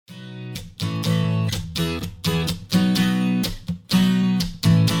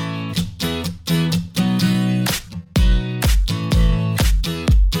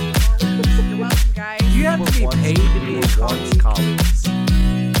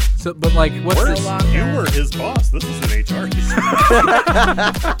So, but like, what's this? You were his boss. This is an HR issue.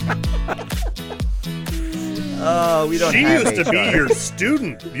 Oh, we don't She have used to HR. be your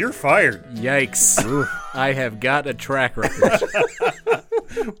student. You're fired. Yikes. I have got a track record.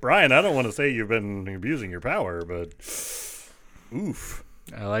 Brian, I don't want to say you've been abusing your power, but oof.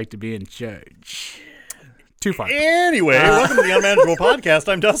 I like to be in charge. Too far. Anyway, welcome to the Unmanageable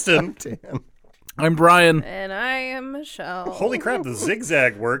Podcast. I'm Dustin. Damn. I'm Brian. And I am Michelle. Holy crap, the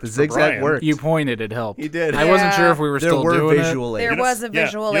zigzag worked. The for zigzag Brian. worked. You pointed, it helped. He did. I wasn't sure if we were There still were doing visual aids. There was a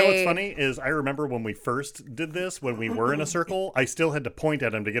visual You know what's aid. funny is I remember when we first did this, when we were in a circle, I still had to point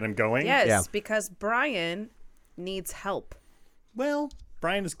at him to get him going. Yes, Yeah. because Brian needs help. Well,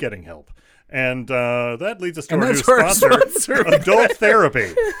 Brian is getting help. And that leads us to And our new that's our sponsor, sponsor. Adult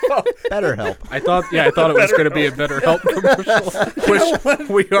Therapy. Better help. I thought it was going to be a BetterHelp commercial, which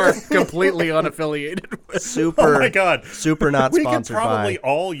we are completely unaffiliated with. Super. Oh my God. Super not We could sponsored probably by.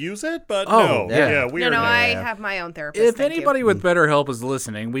 all use it, but Oh, no. yeah. We No, are no, not. I have my own therapist. If thank anybody you. with BetterHelp is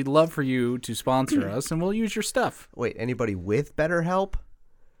listening, we'd love for you to sponsor us, and we'll use your stuff. Wait, anybody with better help?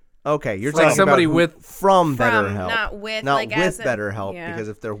 Okay, you're Like talking somebody about with- from From, BetterHelp, not with, not like, with as in- BetterHelp. yeah. Because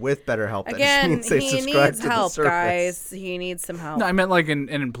if they're with BetterHelp, that Again, just means they he subscribe needs to the help, service. guys. He needs some help. No, I meant like an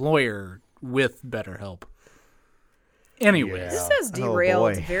employer with BetterHelp. Anyways, Yeah. This has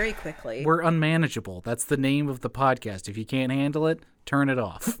derailed boy. very quickly. we're unmanageable. That's the name of the podcast. If you can't handle it, turn it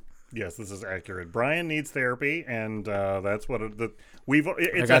off. Yes, this is accurate. Brian needs therapy, and that's what it's got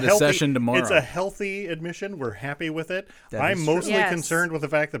a a healthy session tomorrow. It's a healthy admission. We're happy with it. That I'm is true. mostly Yes. concerned with the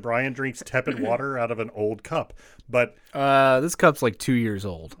fact that Brian drinks tepid water out of an old cup. But This cup's like 2 years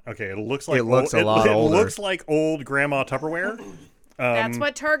old. okay, it looks like It looks a lot older. It looks like old grandma Tupperware. That's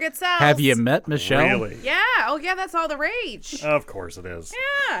what Target sells. Have you met Michelle? Really? Yeah. Oh, yeah. That's all the rage. Of course it is.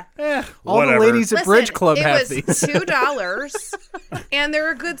 Yeah. All Whatever. the ladies at Bridge Listen, Club it have was these. $2, and they're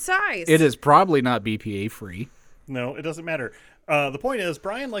a good size. It is probably not BPA free. No, it doesn't matter. The point is,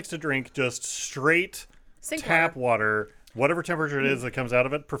 Brian likes to drink just straight Sink tap water, whatever temperature it is that comes out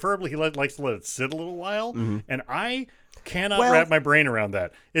of it. Preferably, he likes to let it sit a little while, and I cannot Well- wrap my brain around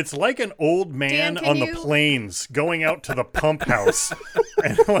that. It's like an old man Dan, can on the you- plains going out to the pump house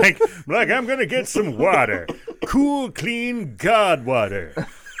and like I'm gonna get some water, cool, clean God water.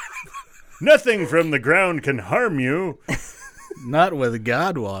 Nothing from the ground can harm you. Not with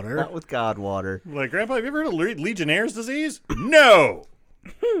God water. Not with God water. Like, Grandpa, have you ever heard of Legionnaire's disease? No.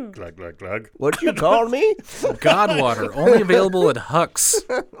 Glug glug glug. What'd you call me? God water. Only available at Huck's.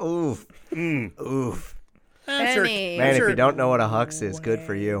 Oof. Oof. I'm sure. Penny. Man, sure. if you don't know what a Hux is, good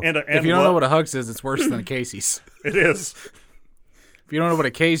for you. And If you don't know what a Huck's is, it's worse than a Casey's. it is. If you don't know what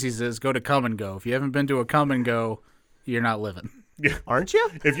a Casey's is, go to Come and Go. If you haven't been to a Come and Go, you're not living. Aren't you?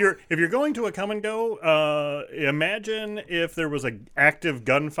 If you're going to a come and go, imagine if there was an active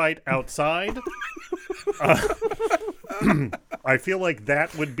gunfight outside. I feel like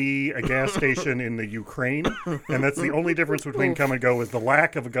that would be a gas station in the Ukraine, and that's the only difference between come and go is the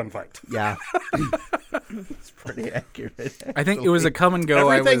lack of a gunfight. Yeah. It's pretty accurate. I think it was a Come and Go.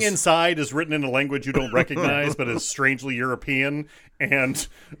 Everything inside is written in a language you don't recognize, but is strangely European, and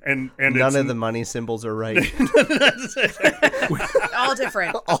None it's, of the money symbols are right. All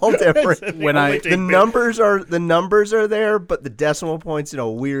different. All different. When I- The numbers are there, but the decimal point's in a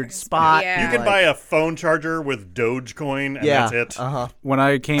weird spot. Yeah. You can buy a phone charger with Dogecoin, and Yeah. that's it. Uh-huh. When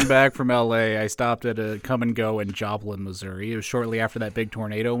I came back from LA, I stopped at a Come and Go in Joplin, Missouri. It was shortly after that big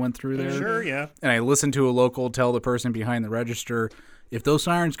tornado went through there. Sure, yeah. And I listened to a local tell the person behind the register, if those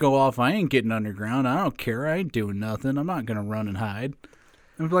sirens go off, I ain't getting underground. I don't care. I ain't doing nothing. I'm not going to run and hide.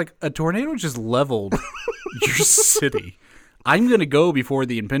 I'm like, a tornado just leveled your city. I'm going to go before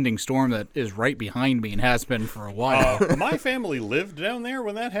the impending storm that is right behind me and has been for a while. My family lived down there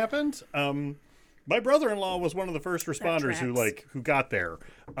when that happened. My brother-in-law was one of the first responders who got there.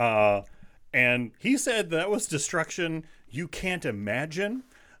 And he said that was destruction you can't imagine.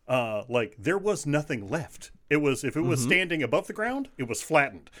 Like, there was nothing left. It was, if it was standing above the ground, it was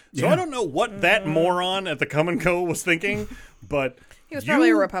flattened. So I don't know what that moron at the Come and Go was thinking, but He was probably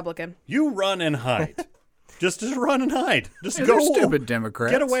a Republican. you run and hide. Just run and hide. Just Yeah, go. they're stupid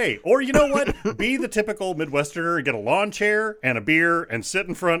Democrats. Get away. Or you know what? Be the typical Midwesterner and get a lawn chair and a beer and sit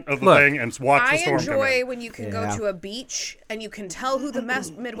in front of the Look, thing and watch the I storm come enjoy in. when you can Yeah. go to a beach and you can tell who the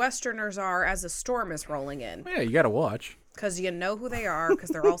Midwesterners are as a storm is rolling in. Yeah, you got to watch. Because you know who they are because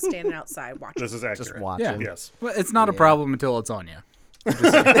they're all standing outside watching. This is accurate. Just watching. Yeah. Yes. Well, it's not a problem until it's on you.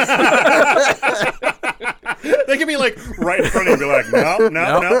 They can be like right in front of you and be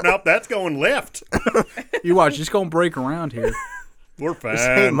like, nope, that's going left. You watch, it's going to break around here. We're This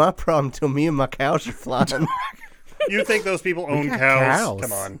ain't fine. my problem till me and my cows are flying. You think those people own got cows? cows.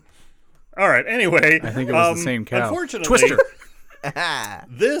 Come on. All right. Anyway, I think it was the same cow. Unfortunately, Twister.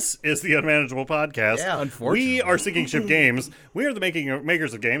 this is the Unmanageable Podcast. Yeah, unfortunately. We are Sinking Ship Games. We are the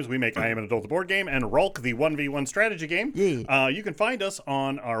makers of games. We make I Am an Adult, the board game, and Rulk, the 1v1 strategy game. Yeah. You can find us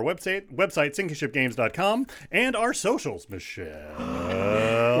on our website sinkingshipgames.com, and our socials,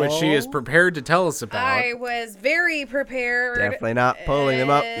 Michelle. Which she is prepared to tell us about. I was very prepared. Definitely not pulling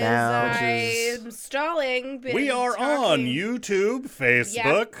them up now. I'm stalling. We are on YouTube,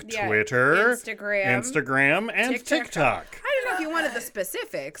 Facebook, yeah, Twitter, Instagram, and TikTok. I don't know if you wanted the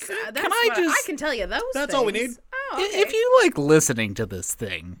specifics. I can tell you those. That's things. all we need. Oh, okay. If you like listening to this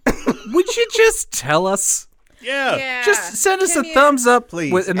thing, would you just tell us? Yeah. Just send us Can a you- thumbs up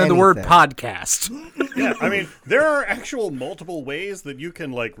Please, and then the word anything. podcast. Yeah, I mean, there are actual multiple ways that you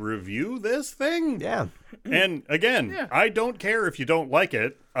can, like, review this thing. Yeah. And, again, I don't care if you don't like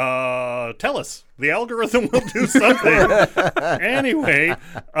it. Tell us. The algorithm will do something. Anyway,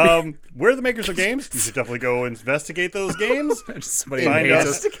 we're the makers of games. You should definitely go investigate those games. Somebody Find hates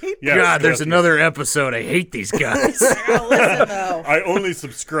us. us. Yes, God, there's yes, another episode. I hate these guys. Oh, listen though. I only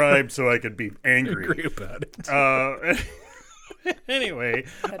subscribed so I could be angry. Agree about it. Anyway,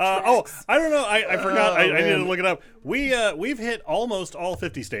 I don't know. I forgot. I needed to look it up. We've hit almost all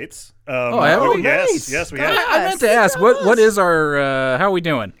 50 states. have we? Yes, we have. I meant to ask, what is our, how are we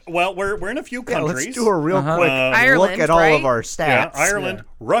doing? Well, we're in a few Yeah, countries. let's do a real quick Ireland, look at all right? of our Yeah, stats. Ireland,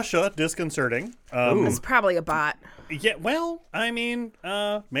 Russia, disconcerting. It's probably a bot. Yeah, well, I mean,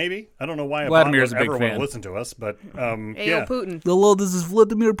 maybe. I don't know why Vladimir's a big ever want to fan. listen to us, but Ayo, yeah. Putin. Hello, this is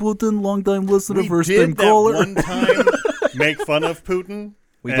Vladimir Putin, long-time listener, We first-time did that caller. one time make fun of Putin.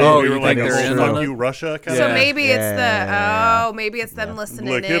 We and did. we you were like, think they're in fuck on you, it? Russia. Kind So Yeah. maybe Yeah. it's maybe it's them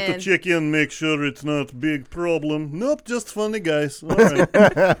listening Like, have to in. check in, make sure it's not a big problem. Nope, just funny guys. All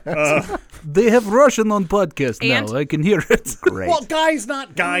right. They have Russian on podcast And- now. I can hear it. Great. Well, guys,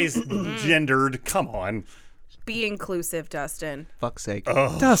 not guys, gendered. Come on. Be inclusive, Dustin. Fuck's sake.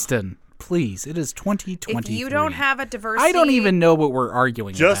 Dustin, please. It is 2023. If you don't have a diversity, I don't even know what we're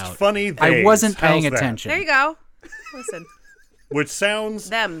arguing Just about. funny I theys. wasn't paying How's that? attention. There you go. Listen, Which sounds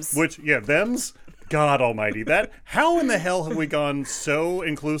Thems. Thems. God Almighty, that how in the hell have we gone so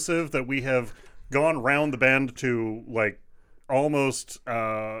inclusive that we have gone round the bend to like almost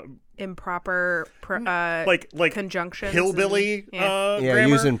improper like conjunctions. think Yeah, grammar?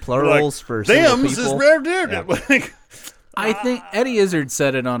 using plurals Like, for single thems people. is rare, dude. Like, I think Eddie Izzard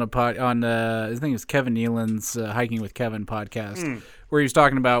said it on I think it was Kevin Nealon's Hiking with Kevin podcast, where he was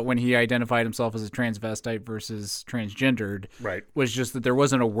talking about when he identified himself as a transvestite versus transgendered. Right. Was just that there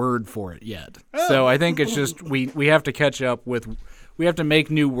wasn't a word for it yet. So I think it's just we have to catch up with. We have to make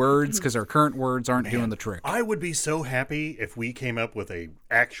new words because our current words aren't doing the trick. I would be so happy if we came up with a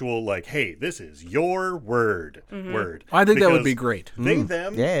actual like, hey, this is your word. I think that would Because be great. They,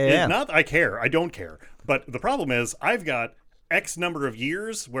 them. Yeah. Not that I care. I don't care. But the problem is I've got X number of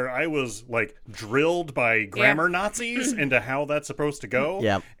years where I was like drilled by grammar Nazis into how that's supposed to go.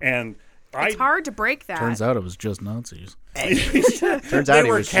 Yep. And It's hard to break that. Turns out it was just Nazis. Turns they out he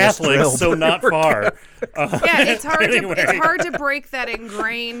were was just Catholics, drilled. so not far. Yeah, it's hard Anyway. to it's hard to break that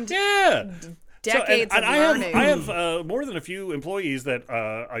ingrained Yeah. decades and of I learning. have more than a few employees that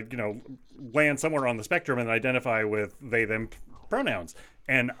land somewhere on the spectrum and identify with they them pronouns.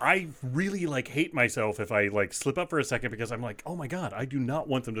 And I really like hate myself if I like slip up for a second because I'm like, oh my god, I do not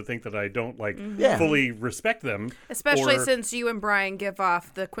want them to think that I don't like Yeah. fully respect them. Especially or- since you and Brian give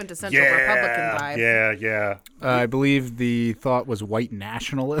off the quintessential Republican vibe. Yeah. I believe the thought was white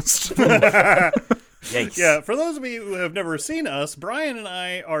nationalist. Yikes. Yeah, for those of you who have never seen us, Brian and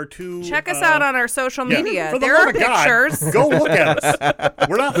I are two. Check us out on our social media. For the There love are of God, pictures. go look at us.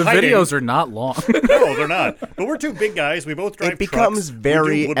 We're not The hiding. videos are not long. No, they're not. But we're two big guys. We both drive It becomes trucks. We do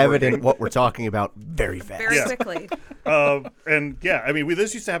very woodworking. evident what we're talking about very fast. Very Yeah. quickly. And yeah, I mean,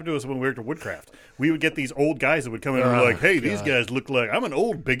 this used to happen to us when we worked at Woodcraft. We would get these old guys that would come in and be like, hey, these guys look like, I'm an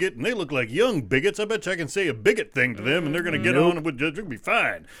old bigot, and they look like young bigots. I bet you I can say a bigot thing to them, and they're going to get on, and it'll be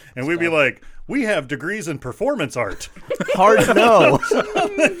fine. And we'd be like, we have degrees in performance art. Hard to know.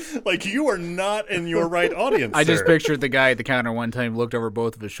 Like, you are not in your right audience, I just sir. pictured the guy at the counter one time, looked over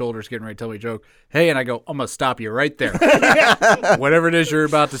both of his shoulders, getting ready to tell me a joke. Hey, and I go, I'm going to stop you right there. Whatever it is you're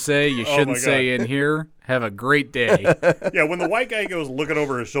about to say, you my shouldn't say God. in here. Have a great day. Yeah, when the white guy goes looking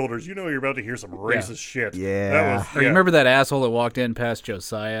over his shoulders, you know you're about to hear some racist shit. Yeah. That was, Or you remember that asshole that walked in past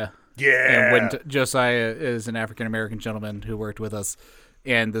Josiah? Yeah. And when Josiah is an African-American gentleman who worked with us.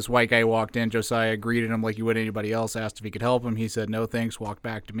 And this white guy walked in. Josiah greeted him like you would anybody else, asked if he could help him. He said, no, thanks, walked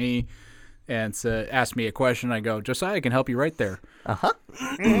back to me and asked me a question. I go, Josiah can help you right there.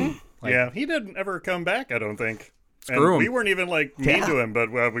 Yeah, he didn't ever come back, I don't think. Screw him. We weren't even like mean to him,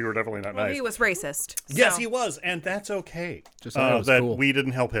 but we were definitely not Well, nice. he was racist. Yes, so- he was, and that's okay. Just thought it was that cool. we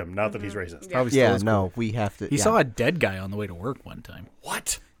didn't help him, not that he's racist. Probably still Yeah, is no, we have to. He yeah. saw a dead guy on the way to work one time.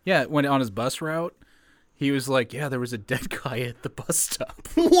 What? Yeah, when on his bus route, he was like, "Yeah, there was a dead guy at the bus stop."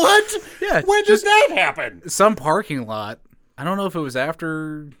 What? Yeah, When did that happen? Some parking lot. I don't know if it was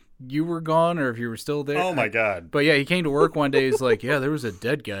after you were gone or if you were still there. Oh my God. But yeah, he came to work one day. He's like, "Yeah, there was a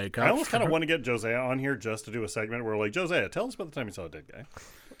dead guy." I almost kind of want to get Josiah on here just to do a segment where, like, Josiah, tell us about the time you saw a dead guy.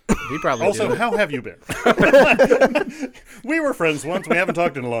 He probably Also, did. how have you been? We were friends once. We haven't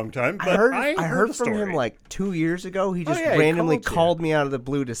talked in a long time. But I heard the from story. him like 2 years ago. He just yeah, he randomly called you. called me out of the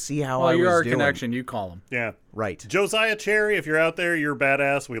blue to see how I Well, was you're our doing. connection. You call him. Yeah. Right. Josiah Cherry, if you're out there, you're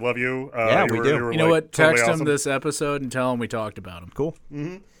badass. We love you. Yeah, we do. were, You know like, what? totally Text him awesome. this episode and tell him we talked about him. Cool.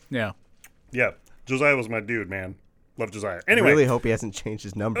 Yeah. Yeah. Josiah was my dude, man. Love Josiah. I Anyway. really hope he hasn't changed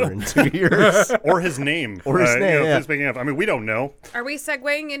his number in 2 years. Or his name. Or his name, yeah. Speaking of, I mean, we don't know. Are we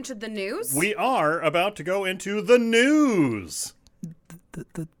segueing into the news? We are about to go into the news.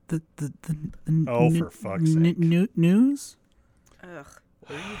 Oh, for fuck's sake. News? Ugh.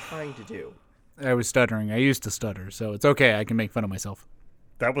 What are you trying to do? I was stuttering. I used to stutter, so it's okay. I can make fun of myself.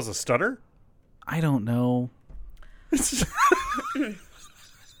 That was a stutter? I don't know.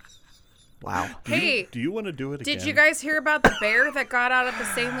 Wow. Hey, Do you want to do it again? did you guys hear about the bear that got out of the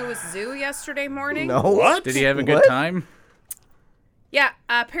St. Louis Zoo yesterday morning? No. What? Did he have a good What? time? Yeah,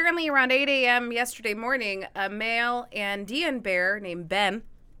 apparently around 8 a.m. yesterday morning, a male Andean bear named Ben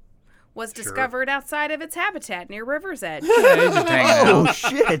was discovered outside of its habitat near River's Edge. Yeah, he's just hanging out. Oh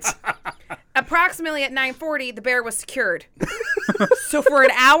shit. Approximately at 9:40, the bear was secured. So for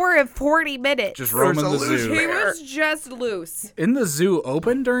an hour and 40 minutes, Just roaming the zoo. he was just loose. In the zoo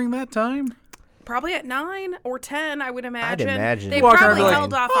open during that time? Probably at 9 or 10, I would imagine. imagine. They Walk probably around like,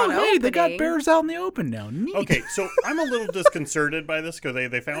 held off oh, on hey, opening. they got bears out in the open now. Neat. Okay, so I'm a little disconcerted by this because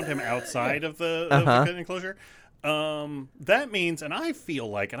they found him outside of the enclosure. That means, and I feel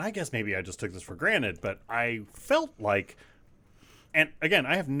like, and I guess maybe I just took this for granted, but I felt like, and again,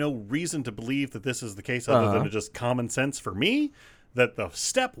 I have no reason to believe that this is the case other than just common sense for me, that the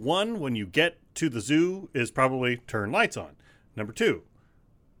step one when you get to the zoo is probably turn lights on. Number two,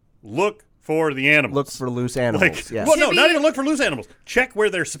 look for the animals. Look for loose animals. Like, yes. well, no, To not be- even look for loose animals. Check where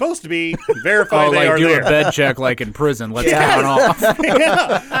they're supposed to be. Verify they like are do there. a bed check like in prison. Let's Yeah. count off.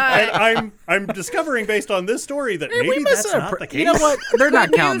 And I'm discovering based on this story that We maybe miss that's a not the case. You know what? They're not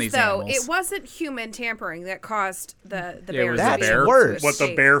Good counting news, these though, animals. it wasn't human tampering that caused the It bear was to the be bear? able to Worse. What, the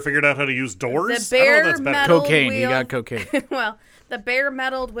escape. bear figured out how to use doors? The I don't know bear if that's better. meddled Cocaine. He wheel- got cocaine. Well, the bear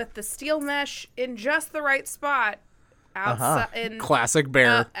meddled with the steel mesh in just the right spot outside in Classic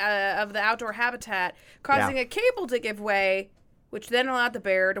bear. of the outdoor habitat, causing a cable to give way, which then allowed the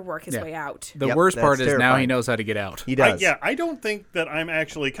bear to work his Yeah. way out. The Yep, worst part that's is now he terrifying. knows how to get out. He does. I don't think that I'm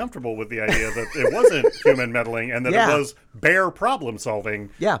actually comfortable with the idea that it wasn't human meddling and that Yeah. it was bear problem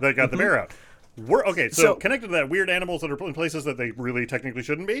solving Yeah. that got the bear out. Okay, so So- connected to that, weird animals that are in places that they really technically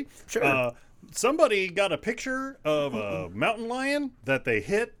shouldn't be. Sure. Somebody got a picture of a mountain lion that they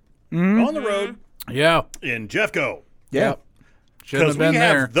hit on the road Yeah. in Jeffco. Yeah. Shouldn't Because have been we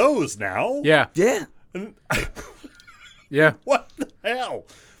there. have those now. Yeah. Yeah. Yeah. What the hell?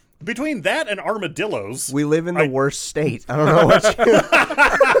 Between that and armadillos, We live in the worst state. I don't know what you...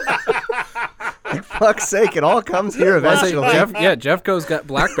 For fuck's sake, it all comes here eventually. Jeffco's got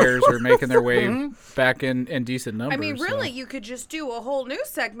black bears are making their way back in decent numbers. I mean, so. really, you could just do a whole news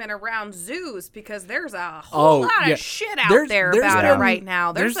segment around zoos because there's a whole lot yeah. of shit out There's there been- about it right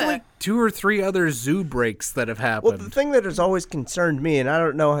now. There's like 2 or 3 other zoo breaks that have Well, happened. the thing that has always concerned me, and I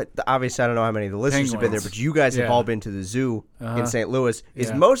don't know, obviously I don't know how many of the listeners have been there, Penguins. but you guys have Yeah. all been to the zoo in St. Louis, is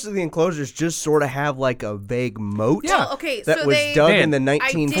Yeah. most of the enclosures just sort of have like a vague moat Yeah. Well, okay, that so was they. dug Man, in the I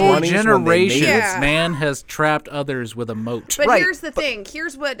did- 1920s when they made generations, it. Yeah. man has trapped others with a moat. But Right, here's the thing.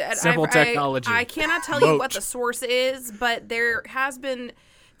 Here's what Simple technology. I cannot tell you Moat. what the source is, but there has been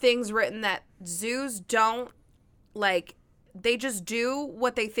things written that zoos don't like. They just do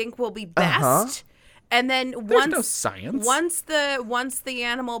what they think will be best, and then There's no science. once the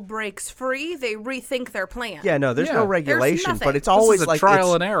animal breaks free, they rethink their plan. Yeah, no, there's Yeah. no There's regulation, nothing. but it's This always is a like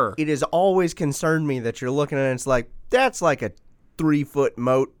trial it's- and error. It has always concerned me that you're looking at it and it's like, that's like a 3-foot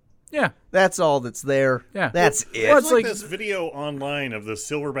moat. Yeah. That's all that's there. Yeah. That's it. Well, It's it's like like- this video online of the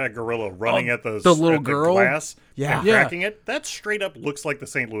silverback gorilla running at the little at girl? glass Yeah. and Yeah. cracking it. That straight up looks like the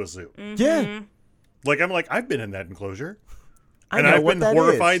St. Louis Zoo. Yeah. Like I've been in that enclosure. And I've been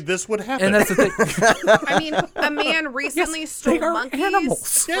horrified this would happen. And that's the thing. I mean, a man recently stole they are monkeys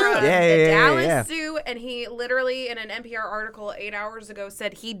animals. from the Dallas Zoo, and he literally, in an NPR article 8 hours ago,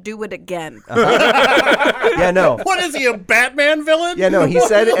 said he'd do it again. Yeah, no. What is he, a Batman villain? Yeah, no. He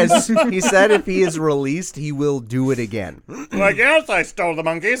said if he is released, he will do it again. Like, yes, I stole the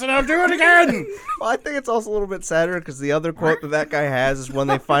monkeys, and I'll do it again. Well, I think it's also a little bit sadder because the other quote that guy has is when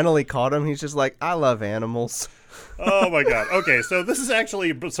they finally caught him, he's just like, I love animals. Oh, my God. Okay, so this is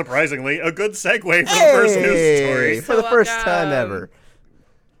actually, surprisingly, a good segue for the first news story. For the first time ever.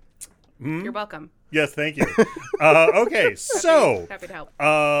 You're welcome. Yes, thank you. Okay, so... Happy to help.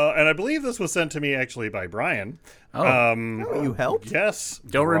 And I believe this was sent to me, actually, by Brian. Oh. You helped? Yes.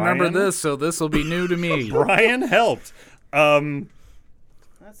 Don't remember this, so this will be new to me. Brian helped.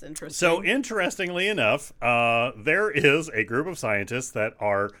 That's interesting. So, interestingly enough, there is a group of scientists that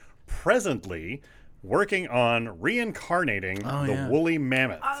are presently working on reincarnating the woolly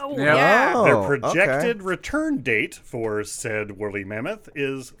mammoth. Oh, Yeah. yeah. Their projected return date for said woolly mammoth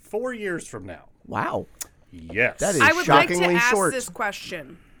is 4 years from now. Wow. Yes. That is I would like to shockingly ask short. this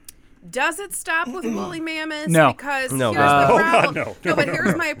question. Does it stop with woolly mammoths? No. Because No. here's the Oh, problem. God, no. No, but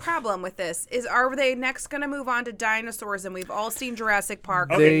here's my problem with this: are they next going to move on to dinosaurs? And we've all seen Jurassic Park.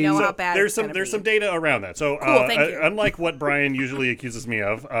 We know how bad there's it's gonna some be. data around that. So Cool, thank you. unlike what Brian usually accuses me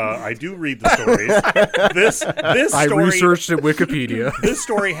of, I do read the stories. This I story, researched at Wikipedia. this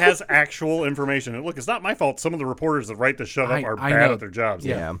story has actual information. And look, it's not my fault. Some of the reporters that write this shut up are I bad know. at their jobs.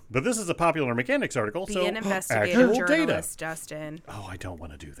 Yeah. But this is a Popular Mechanics article, Be so an investigative actual data. journalist, Dustin. Oh, I don't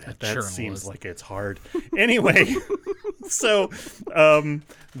want to do that. Sure That seems was. like it's hard. Anyway, so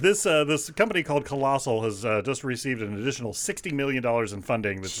this company called Colossal has just received an additional $60 million in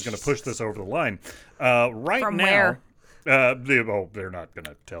funding that's going to push this over the line. Right From now, where? they're not going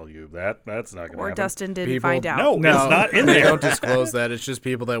to tell you that. That's not going to Or happen. Dustin didn't People- find out. No, it's not in they there. don't disclose that. It's just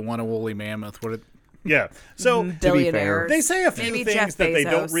people that want a woolly mammoth. Yeah. So Billionaires. they say a few Maybe things Jeff that they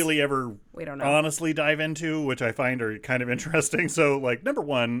don't Bezos. really ever We don't know. honestly dive into, which I find are kind of interesting. So, like, number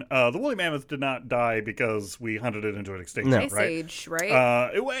one, the woolly mammoth did not die because we hunted it into an extinction, Ice right? Age,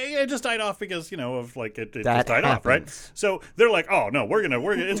 right? It just died off because of like it That just died off, right? happens. So they're like, oh no,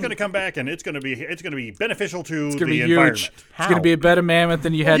 it's gonna come back and it's gonna be beneficial to It's gonna the be environment. huge. It's gonna be a better mammoth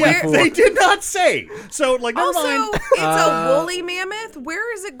than you had Yeah, before. they did not say. So like, never also, mind. it's a woolly mammoth.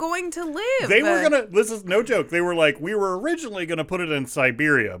 Where is it going to live? They were gonna. This is no joke. They were like, we were originally gonna put it in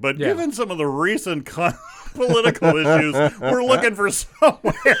Siberia, but Yeah. given some of the recent political issues, we're looking for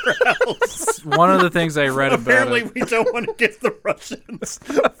somewhere else. One of the things I read about Apparently, it. we don't want to give the Russians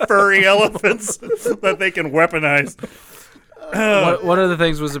furry elephants that they can weaponize. One of the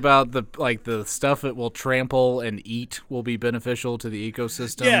things was about the stuff it will trample and eat will be beneficial to the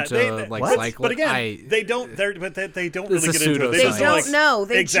ecosystem Yeah, cycle. but it. again, they don't. They don't It's really a get into it. They pseudoscience. just don't like, know.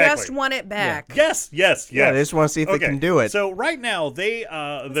 They Exactly. just want it back. Yes. Yeah, they just want to see if they can do it. So right now they're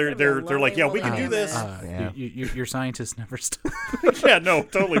like, yeah, we can do this. Yeah. Your scientists never stop. Yeah, no,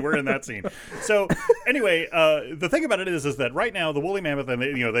 totally. We're in that scene. So anyway, the thing about it is that right now the woolly mammoth, and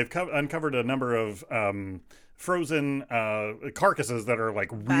they've uncovered a number of frozen carcasses that are like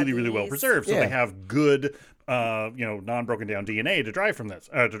really, really well preserved. So Yeah. they have good, non-broken down DNA to draw from this.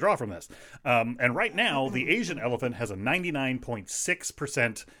 And right now, the Asian elephant has a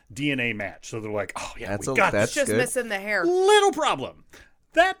 99.6% DNA match. So they're like, oh yeah, we got that's this. Just good. missing the hair. Little problem.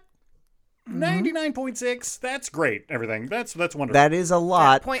 That 99.6. That's great. Everything. That's wonderful. That is a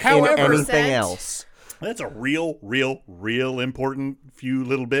lot That in 0.4%. anything else. That's a real important few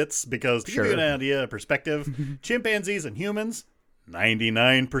little bits because to give you an idea, a perspective, chimpanzees and humans,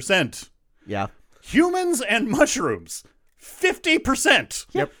 99%. Yeah. Humans and mushrooms, 50%.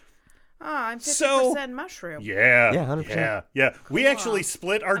 Yep. Oh, I'm 50% So- mushroom. Yeah. Yeah, 100%. Yeah. We actually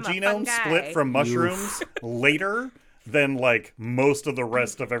split our I'm a fun genome guy. split from mushrooms later than like most of the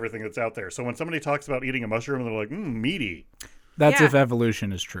rest of everything that's out there. So when somebody talks about eating a mushroom, they're like, meaty. That's Yeah. if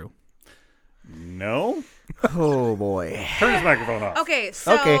evolution is true. No. Oh boy. Turn his microphone off. Okay,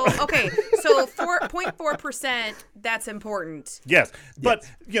 so Okay. so 0.4%, that's important. Yes, but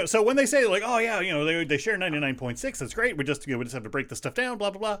so when they say like, oh yeah, they share 99.6, that's great. We just have to break the stuff down,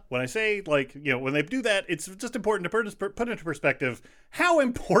 blah blah blah. When I say like, when they do that, it's just important to put into perspective how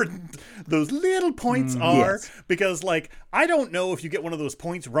important those little points are, because like I don't know if you get one of those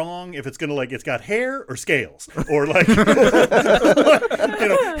points wrong if it's gonna like it's got hair or scales or like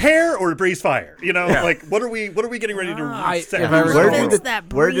hair or breeze fire. Like what are we getting ready to set? if I Where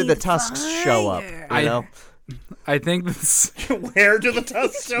recall- did the tusks show up? You know? I think this. Where do the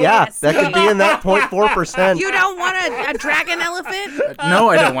tusks show Yeah, up? that could be in that 0.4%. You don't want a dragon elephant? No,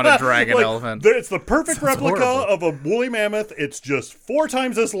 I don't want a dragon elephant. It's the perfect Sounds replica horrible. of a woolly mammoth. It's just 4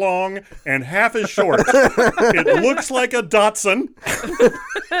 times as long and half as short. It looks like a Dachshund,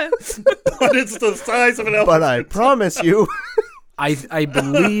 but it's the size of an elephant. But I promise you, I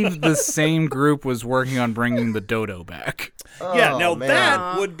believe the same group was working on bringing the dodo back. Yeah, now man.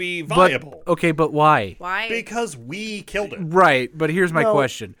 that would be But viable okay, but why? Why? because we killed it. Right, but here's my No.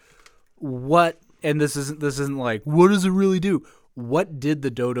 question: what? And this isn't like what does it really do? What did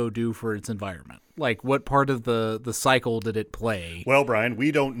the dodo do for its environment? Like, what part of the cycle did it play? Well, Brian,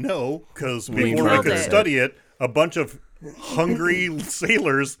 we don't know because We before we killed could it. study it, a bunch of hungry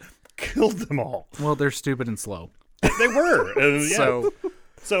sailors killed them all. Well, they're stupid and slow. They were. Yeah.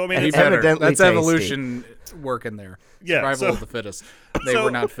 So I mean, Be it's, better. Evidently That's tasty. evolution working there. Yeah, Survival so- of the fittest. They so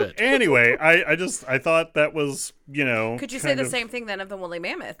were not fit. Anyway, I thought that was, Could you say kind the of- same thing then of the woolly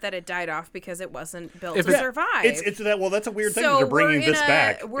mammoth, that it died off because it wasn't built If to it- survive? It's that. Well, that's a weird thing. So They're bringing we're in this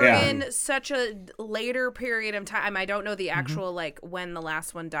back. We're Yeah. in such a later period of time. I don't know the actual like when the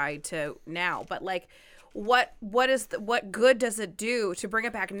last one died to now, but like what good does it do to bring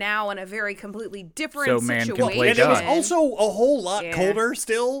it back now in a very completely different So man can situation? play And it was God. also a whole lot Yeah. colder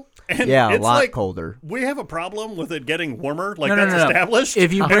still. And yeah, a it's lot like, colder. We have a problem with it getting warmer. Like No, that's no. established.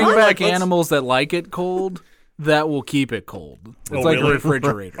 If you And bring we're back like, let's- animals that like it cold, that will keep it cold. It's Oh, like really? a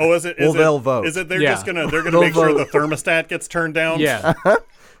refrigerator. Oh, is it? Well, they'll vote. Is it? They're Yeah. just gonna. They're gonna They'll make sure the vote. thermostat gets turned down. Yeah,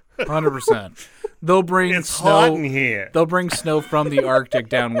 100%. They'll bring It's snow. hot in here. They'll bring snow from the Arctic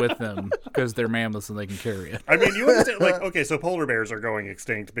down with them because they're mammoths and they can carry it. I mean, you understand? Like, okay, so polar bears are going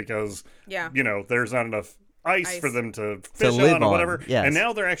extinct because, Yeah. there's not enough ice for Ice. them to fish live on or on, whatever. yes. And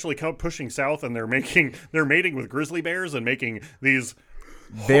now they're actually pushing south, and they're mating with grizzly bears and making these,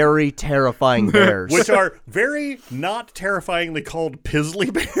 Very terrifying bears. which are very not terrifyingly called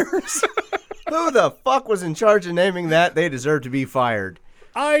pizzly bears. Who the fuck was in charge of naming that? They deserve to be fired.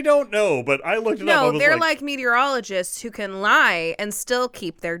 I don't know, but I looked it up. I No, was they're like meteorologists who can lie and still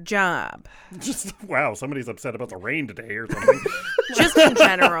keep their job. just wow, somebody's upset about the rain today or something. Just in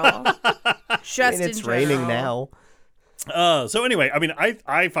general. Just I mean, it's in raining general. now. So anyway, I mean,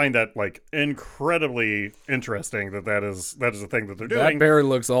 I find that like incredibly interesting that is a thing that they're That doing. bear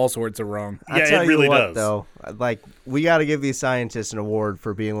looks all sorts of wrong. I Yeah, tell it really you what, does. though, like we got to give these scientists an award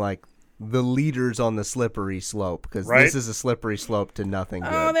for being like the leaders on the slippery slope, because Right? this is a slippery slope to nothing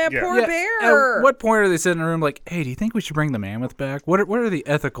good. Oh, that Yeah. poor Yeah, bear. At what point are they sitting in a room like, hey, do you think we should bring the mammoth back? What are the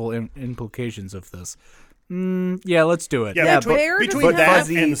ethical implications of this? Yeah, let's do it. Yeah, but- between but that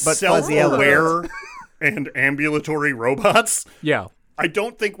fuzzy- and but fuzzy self-aware and ambulatory robots, Yeah. I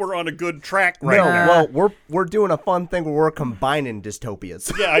don't think we're on a good track right no, now. well, we're doing a fun thing where we're combining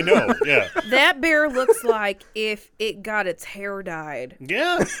dystopias. Yeah, I know. Yeah, That bear looks like if it got its hair dyed.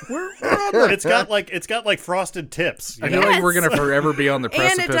 yeah. It's got like frosted tips. You I know? feel like we're Yes. going to forever be on the And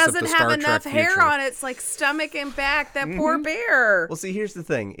precipice it of doesn't the have Star enough Trek hair future. on its like stomach and back. That poor bear. Well, see, here's the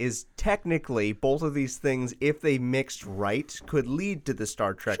thing: is technically both of these things, if they mixed right, could lead to the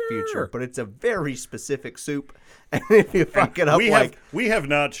Star Trek future. But it's a very specific soup, and if you fuck it up, we have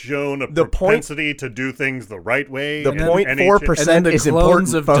not shown a The point- propensity to do things the right way. The in 0.4% And then the is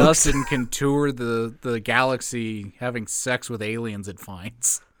clones important, of folks. Dustin can tour the galaxy having sex with aliens it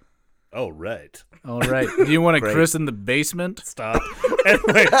finds. Oh, right. All right. Do you want to Great. christen the basement? Stop.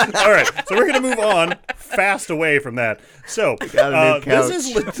 Anyway, all right. So we're gonna move on fast away from that. So Got a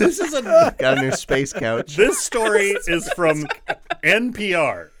new this is a Got a new space couch. this story is from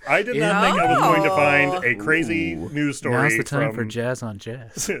NPR. I did not think I was going to find a crazy news story. Now's the time from for jazz on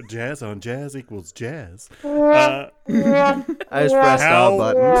jazz. Jazz on jazz equals jazz. I just pressed How all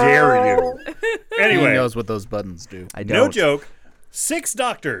buttons. dare you? He Anyway, knows what those buttons do. I don't. no joke. 6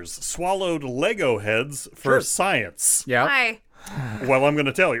 doctors swallowed Lego heads for science. Yeah. Hi. Well, I'm going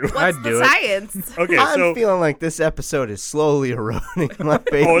to tell you. I'd What's do the it. science? Okay, I'm so feeling like this episode is slowly eroding my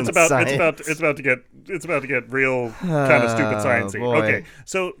faith oh, in science. it's about to get real kind of stupid sciencey. boy. Okay,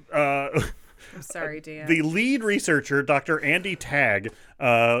 so I'm sorry, Dan. the lead researcher, Dr. Andy Tagg,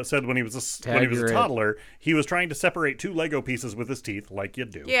 said when he was Tagg, a you're it. toddler, he was trying to separate 2 Lego pieces with his teeth, like you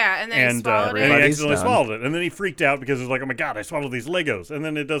do. Yeah, and then he swallowed and it. he Everybody's accidentally done. swallowed it, and then he freaked out because he was like, "Oh my god, I swallowed these Legos!" And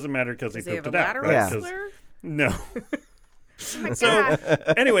then it doesn't matter because he Does he have pooped a it out, ladder right? Yeah. 'Cause- wrestler? No. Oh my So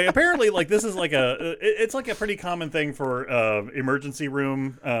God. anyway, apparently, like this is like it's like a pretty common thing for emergency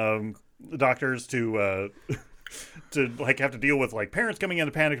room doctors to to like have to deal with like parents coming in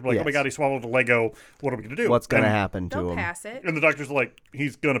a panic, like, Yes. oh my God, he swallowed a Lego. What are we going to do? What's going to And- happen to Don't him? pass it. And the doctor's like,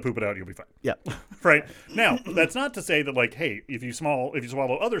 he's going to poop it out. You'll be fine. Yeah. Right. Now, that's not to say that like, hey, if you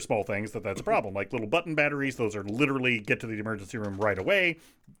swallow other small things, that's a problem. Like little button batteries, those are literally get to the emergency room right away.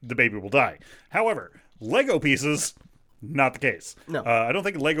 The baby will die. However, Lego pieces, not the case. No. I don't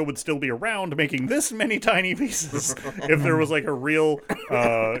think Lego would still be around making this many tiny pieces if there was like a real,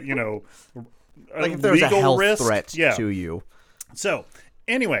 Like if there was a legal health risk. threat Yeah. to you. So,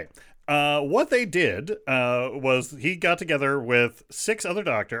 anyway, what they did was he got together with 5 other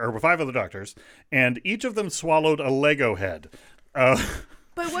doctors, and each of them swallowed a Lego head.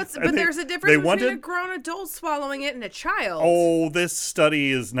 But they- there's a they difference between wanted- a grown adult swallowing it and a child. Oh, this study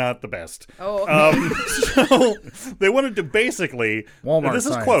is not the best. Oh, okay. So they wanted to basically, Walmart this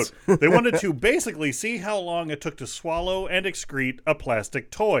is science. quote, they wanted to basically see how long it took to swallow and excrete a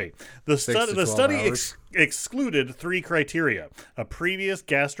plastic toy. The 6 to 12 study hours. excluded 3 criteria: a previous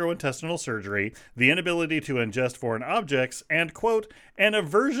gastrointestinal surgery, the inability to ingest foreign objects, and, quote, an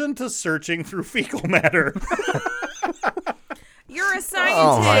aversion to searching through fecal matter. You're a scientist.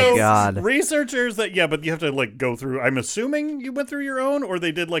 Oh my God. Researchers but you have to like go through. I'm assuming you went through your own, or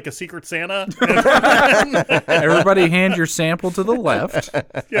they did like a Secret Santa. Everybody hand your sample to the left.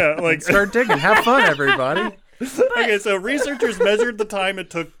 Yeah, like Start digging. Have fun, everybody. okay. So researchers measured the time it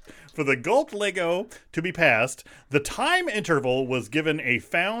took for the gulped Lego to be passed. The time interval was given a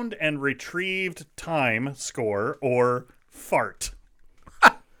found and retrieved time score, or FART.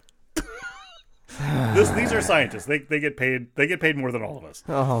 These are scientists. They get paid. They get paid more than all of us.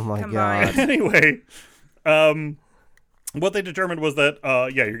 Oh my Come God. on. Anyway, what they determined was that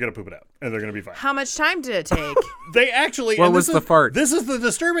you're gonna poop it out, and they're gonna be fine. How much time did it take? They actually. What and was this the is- fart? This is the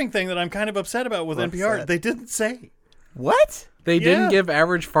disturbing thing that I'm kind of upset about with NPR. upset? They didn't say. What? They Yeah. didn't give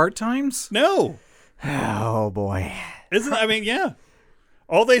average fart times? No. Oh boy. Isn't I mean, yeah.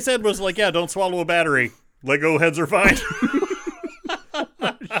 All they said was like, yeah, don't swallow a battery. Lego heads are fine.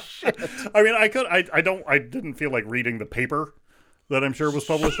 I mean, I didn't feel like reading the paper that I'm sure was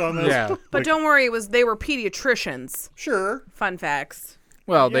published on this. Yeah. But don't worry, they were pediatricians. Sure. Fun facts.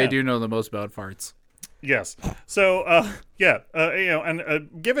 Well, they Yeah. do know the most about farts. Yes. So,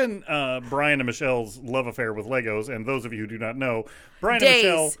 given Brian and Michelle's love affair with Legos, and those of you who do not know, Brian and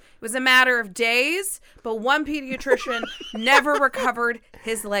Michelle. Days. It was a matter of days, but one pediatrician never recovered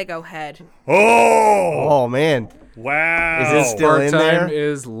his Lego head. Oh, Oh man. wow. Is it still Fart in time there?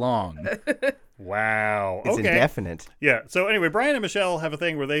 is long. Wow. It's Okay. indefinite. Yeah. So anyway, Brian and Michelle have a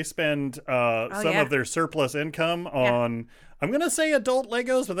thing where they spend some yeah. of their surplus income on. I'm going to say adult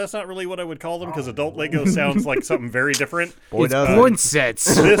Legos, but that's not really what I would call them because adult Legos sounds like something very different. Boy, It's does it. porn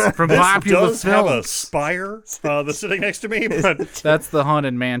sets from This popular does have a films. spire that's sitting next to me, but That's the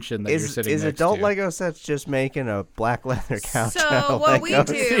haunted mansion that you're Is sitting next adult to. Lego sets just making a black leather couch? So out of what we Legos?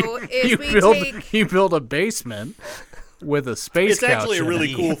 do is you we build take you build a basement with a space it's actually a couch in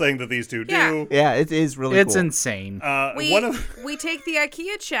really it. cool thing that these two do. Yeah. Yeah, it is really It's cool. insane. One of we take the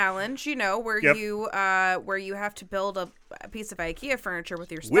IKEA challenge, where Yep. you have to build a piece of IKEA furniture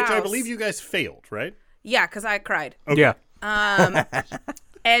with your spouse. which I believe you guys failed, right? Yeah, because I cried. Yeah.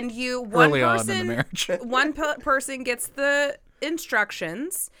 And one Early on in the person, marriage. person gets the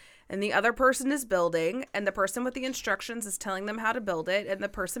instructions, and the other person is building, and the person with the instructions is telling them how to build it, and the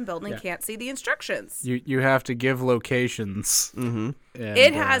person building can't see the instructions. You have to give locations. Mm-hmm.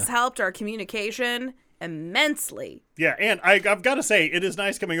 It has helped our communication immensely. Yeah, and I've got to say, it is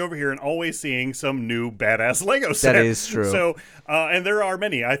nice coming over here and always seeing some new badass Lego set. That is true. So, and there are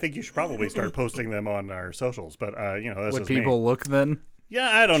many. I think you should probably start posting them on our socials. But that's Would just me. people look then? Yeah,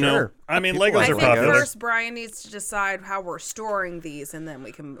 I don't know. Sure. I mean, People Legos like I are think popular. first Brian needs to decide how we're storing these, and then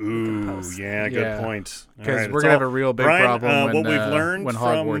we can Ooh, post. yeah, good Yeah. point. All 'Cause right, we're it's gonna have all- a real big Brian, problem what when, we've learned when from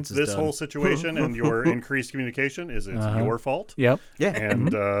Hogwarts is this done. whole situation and your increased communication is it's your fault. Yep. Yeah. And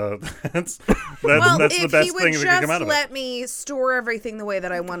that's Well, that's the if best he would thing that can come just out of it. let me store everything the way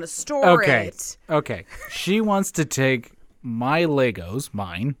that I want to store Okay. it. Okay. She wants to take my Legos,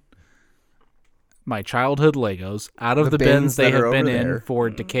 my childhood Legos, out of The the bins bins they that are have been over in there. for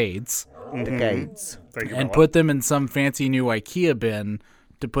decades Decades. Thank you, and Bella. put them in some fancy new IKEA bin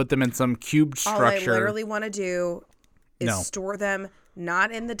to put them in some cubed All I structure. literally want to do is No. store them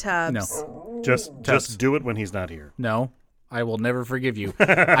not in the tubs. No. Just do it when he's not here. No. I will never forgive you.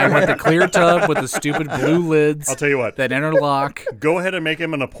 I want the clear tub with the stupid blue lids I'll tell you what. that interlock. Go ahead and make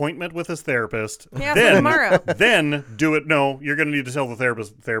him an appointment with his therapist. Yeah, for then, tomorrow. Then do it. No, you're going to need to tell the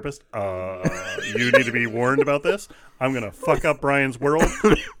therapist. You need to be warned about this. I'm going to fuck up Brian's world.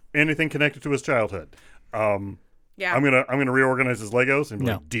 Anything connected to his childhood. Yeah. I'm gonna reorganize his Legos and be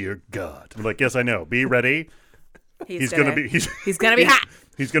No. like, dear God. I'm like, yes, I know. Be ready. He's gonna be hot.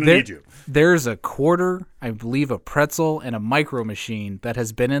 He's gonna need you. There's a quarter, I believe, a pretzel, and a micro machine that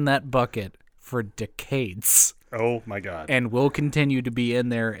has been in that bucket for decades. Oh my God! And will continue to be in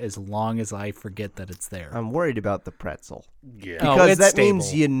there as long as I forget that it's there. I'm worried about the pretzel. Yeah, Because it's that stable.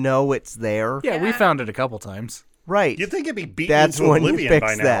 means you know it's there. Yeah, we found it a couple times. Right. you'd think it'd be beaten That's into when you oblivion fix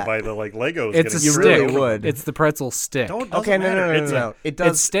by now that. by the Legos. It's a getting You stick. really would. It's the pretzel stick. Doesn't Okay, matter. It's no. a- It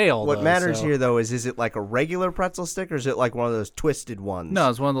does. It's stale, What though, matters so- here, though, is it like a regular pretzel stick or is it like one of those twisted ones? No,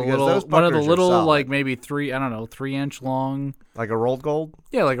 it's one of the Because those puckers are little solid. like maybe 3-inch long. Like a rolled gold?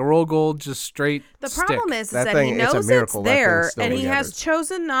 Yeah, like a roll gold, just straight. The stick. problem is That that thing- he it's a knows miracle it's that thing's there, still and he has together.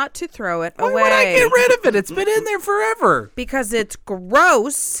 chosen not to throw it Why away. would I get rid of it? It's been in there forever. Because it's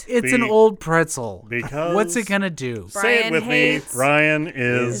gross. It's an Be- old pretzel. because- What's it gonna do? Say it Brian with me. hates- Brian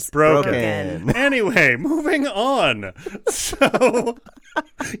is broken. broken. Anyway, moving on. So,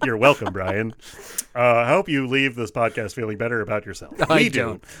 you're welcome, Brian. I hope you leave this podcast feeling better about yourself. I We do.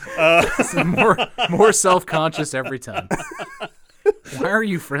 don't. It's more self-conscious every time. Why are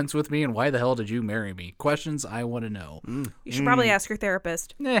you friends with me, and why the hell did you marry me? Questions I want to know. You should probably ask your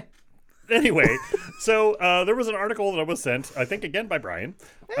therapist. Anyway, so there was an article that I was sent, I think again by Brian.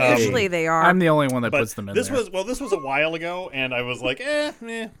 Usually they are. I'm the only one that But puts them in this there. was a while ago, and I was like,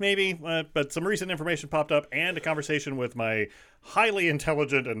 maybe. But some recent information popped up, and a conversation with my highly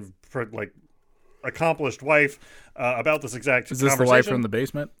intelligent and accomplished wife about this exact Is this the conversation. wife from the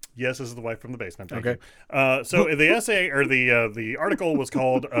basement? Yes, this is the wife from the basement. Thank Okay. you. So the essay or the article was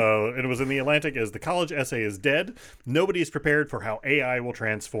called, and it was in the Atlantic, is "The College Essay is Dead. Nobody is prepared for how AI will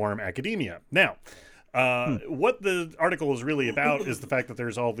transform academia." Now, what the article is really about is the fact that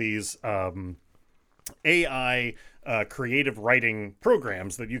there's all these AI creative writing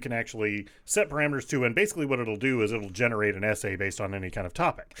programs that you can actually set parameters to, and basically what it'll do is it'll generate an essay based on any kind of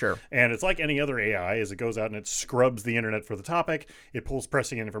topic. Sure. And it's like any other AI, as it goes out and it scrubs the internet for the topic, it pulls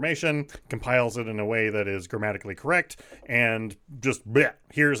prescient information, compiles it in a way that is grammatically correct, and just bleh,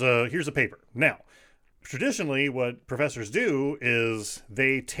 here's a paper. Now, traditionally, what professors do is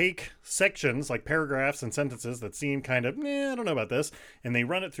they take sections like paragraphs and sentences that seem kind of, I don't know about this, and they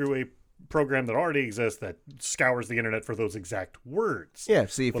run it through a program that already exists that scours the internet for those exact words. Yeah,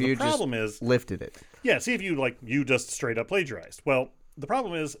 see if Well, you the problem just is, lifted it. yeah, see if you just straight up plagiarized. Well, the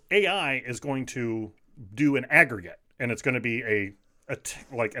problem is AI is going to do an aggregate, and it's going to be an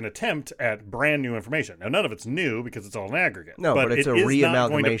attempt at brand new information. Now, none of it's new because it's all an aggregate. No, but it's it a is not going to-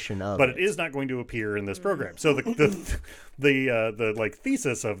 re-amalgamation of But it. it is not going to appear in this program. So the like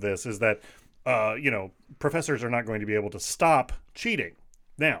thesis of this is that professors are not going to be able to stop cheating.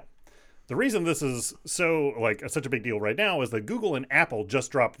 Now, the reason this is so such a big deal right now is that Google and Apple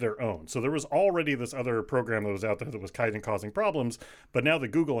just dropped their own. So there was already this other program that was out there that was kind of causing problems, but now that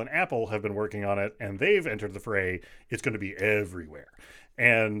Google and Apple have been working on it and they've entered the fray, it's going to be everywhere.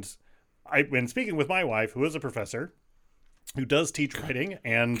 And I've been speaking with my wife, who is a professor, who does teach writing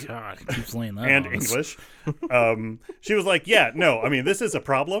and God, he keeps laying that and on us. English. She was like, yeah, no, I mean, this is a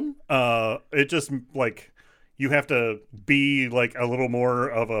problem. It just you have to be like a little more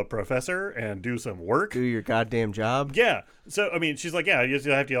of a professor and do some work. Do your goddamn job. Yeah. So, I mean, she's like, yeah, you'll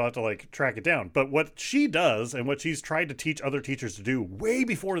have to like track it down. But what she does and what she's tried to teach other teachers to do way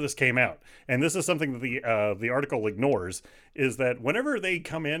before this came out, and this is something that the article ignores, is that whenever they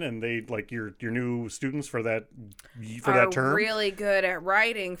come in and they like your new students for that term, really good at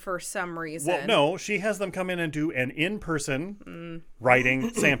writing for some reason. well, no, she has them come in and do an in-person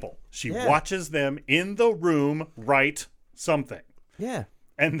writing sample. She watches them in the room write something. Yeah.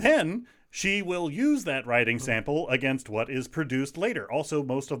 And then she will use that writing sample against what is produced later. Also,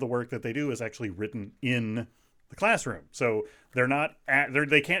 most of the work that they do is actually written in the classroom. So they're not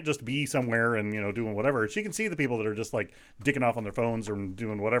they can't just be somewhere and doing whatever. She can see the people that are just like dicking off on their phones or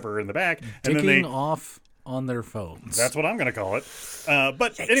doing whatever in the back. And then Dicking off on their phones. that's what I'm going to call it.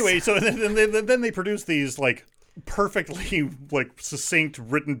 But anyway, so then they produce these like perfectly like succinct,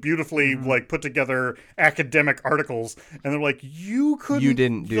 written beautifully, like put together academic articles, and they're like, you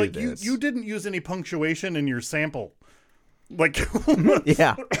didn't do this. You didn't use any punctuation in your sample. Like,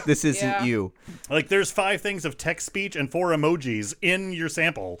 Yeah. This isn't Yeah. you. like there's 5 things of text speech and 4 emojis in your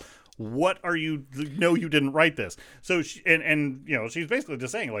sample. What are you? No, you didn't write this. So she, and she's basically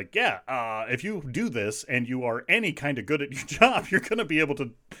just saying like, yeah, if you do this and you are any kind of good at your job, you're going to be able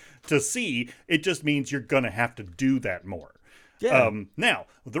to see. It just means you're going to have to do that more. Yeah. Now,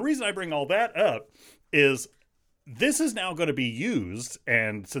 the reason I bring all that up is this is now going to be used,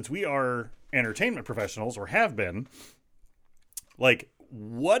 and since we are entertainment professionals or have been, like,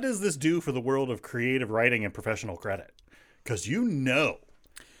 what does this do for the world of creative writing and professional credit? Because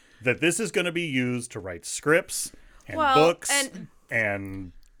that this is going to be used to write scripts, and Well, books and-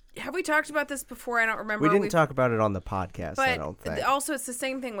 and Have we talked about this before? I don't remember. We didn't talk about it on the podcast, But I don't think. also, it's the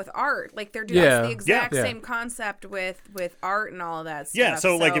same thing with art. Like they're doing Yeah. the exact Yeah. same concept with art and all of that stuff. yeah.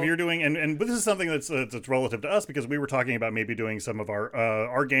 So like if you're doing and this is something that's relative to us because we were talking about maybe doing some of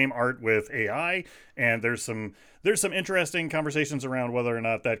our game art with AI, and there's some interesting conversations around whether or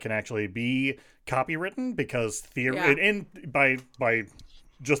not that can actually be copywritten because by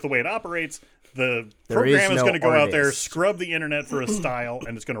just the way it operates. The program is going to go out there, scrub the internet for a style,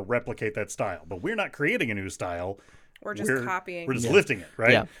 and it's going to replicate that style. But we're not creating a new style. We're just copying. We're just lifting it,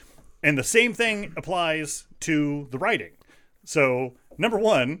 right? Yeah. And the same thing applies to the writing. So, number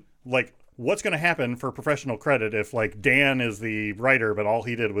one, like, what's going to happen for professional credit if, like, Dan is the writer, but all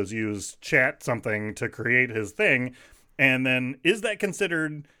he did was use chat something to create his thing? And then is that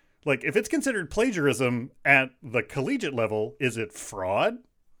considered, like, if it's considered plagiarism at the collegiate level, is it fraud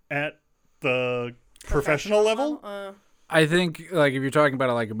at the professional level? I think, like, if you're talking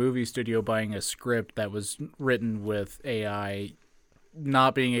about like a movie studio buying a script that was written with AI,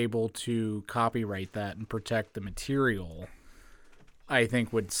 not being able to copyright that and protect the material, I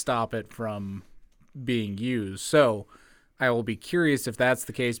think would stop it from being used. So I will be curious if that's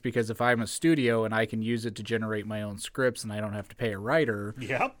the case, because if I'm a studio and I can use it to generate my own scripts and I don't have to pay a writer,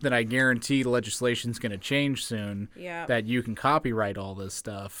 then I guarantee the legislation's going to change soon that you can copyright all this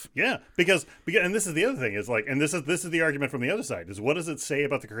stuff. Yeah, because and this is the other thing is like, and this is the argument from the other side is what does it say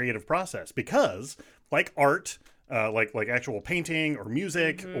about the creative process? Because like art, like actual painting or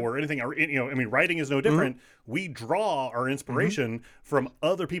music or anything, or I mean, writing is no different. We draw our inspiration from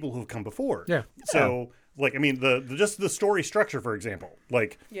other people who've come before. Yeah. So. Like, I mean, just the story structure, for example.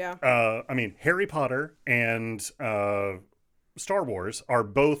 Like, I mean, Harry Potter and Star Wars are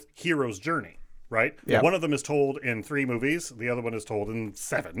both hero's journey, right? Yeah. One of them is told in 3 movies. The other one is told in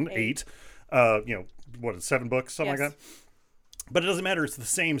 7, 8. What is 7 books, something like that. But it doesn't matter. It's the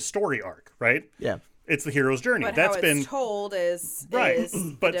same story arc, right? Yeah. It's the hero's journey. But That's how been it's told is right. Is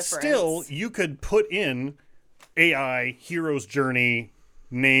the but difference. still, you could put in AI hero's journey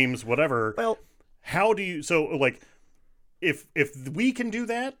names, whatever. Well. How do you like if we can do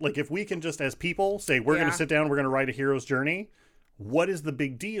that, like if we can just as people say we're going to sit down, we're going to write a hero's journey, what is the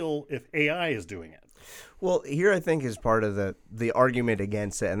big deal if AI is doing it? Well, here I think is part of the argument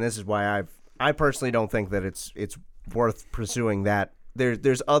against it, and this is why I personally don't think that it's worth pursuing that.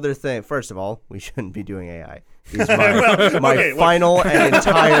 There's other things. First of all, we shouldn't be doing AI. Is my final and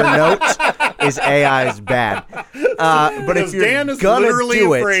entire note is AI is bad. But if you're Dan is gonna literally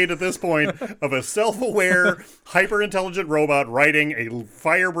do afraid at this point of a self-aware, hyper-intelligent robot writing a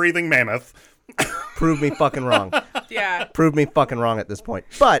fire-breathing mammoth. Prove me fucking wrong. Yeah. Prove me fucking wrong at this point.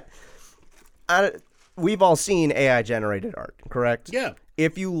 But we've all seen AI-generated art, correct? Yeah.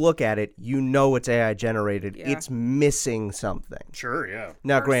 If you look at it, you know it's AI-generated. Yeah. It's missing something. Sure, yeah.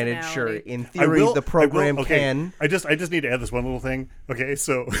 Now, granted, sure, Personality. in theory, the program can. I just need to add this one little thing. Okay,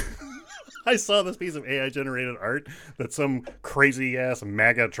 so I saw this piece of AI generated art that some crazy ass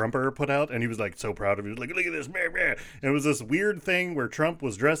MAGA Trumper put out, and he was like so proud of it. He was like, look at this, and it was this weird thing where Trump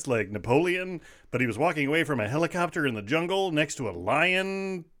was dressed like Napoleon, but he was walking away from a helicopter in the jungle next to a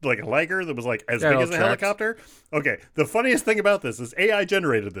lion, like a liger that was like as big as a helicopter. Okay, the funniest thing about this is AI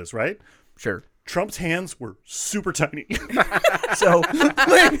generated this, right? Sure. Trump's hands were super tiny. So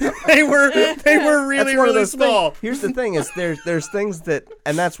they were really small. Here's the thing: is there's things that,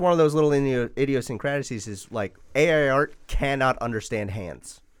 and that's one of those little idiosyncrasies. Is like AI art cannot understand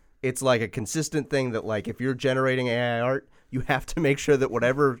hands. It's like a consistent thing that, like, if you're generating AI art, you have to make sure that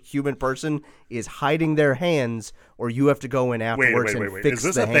whatever human person is hiding their hands, or you have to go in afterwards and fix Is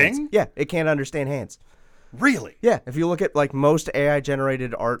this the a hands. thing? Yeah, it can't understand hands. Really? Yeah, if you look at like most AI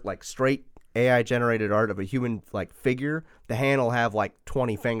generated art, like straight AI generated art of a human like figure, the hand will have like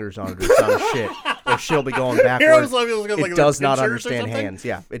 20 fingers on it or some shit, or she'll be going backwards. It does not understand hands.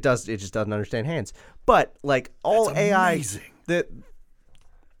 Yeah, it does. It just doesn't understand hands. But like all That's AI, amazing.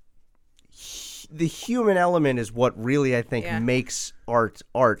 the human element is what really I think makes art,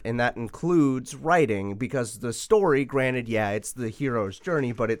 and that includes writing, because the story, granted, it's the hero's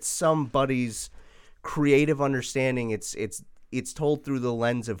journey, but it's somebody's creative understanding. It's told through the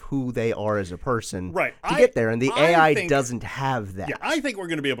lens of who they are as a person, right, to get there, and the AI think, doesn't have that. Yeah, I think we're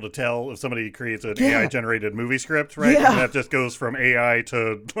going to be able to tell if somebody creates an AI-generated movie script, right? Yeah. And that just goes from AI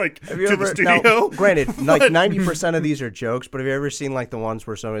to like Have you to ever, the studio. Now, granted, like 90% of these are jokes, but have you ever seen like the ones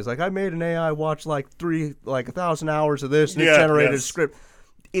where somebody's like, I made an AI watch like 1,000 hours of this, and it generated a script?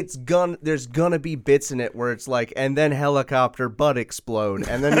 There's gonna be bits in it where it's like, and then helicopter butt explode,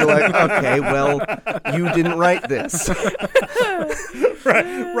 and then you're like, okay, well, you didn't write this.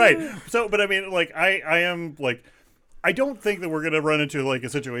 right. So, but I mean, like, I am like, I don't think that we're going to run into like a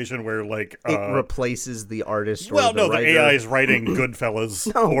situation where like It replaces the artist. Or well, the no, writer. the AI is writing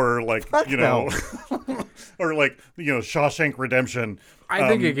Goodfellas or like you know, or like Shawshank Redemption. I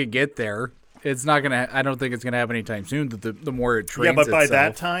think it could get there. It's not gonna. I don't think it's gonna happen anytime soon. The more it trains Yeah, but by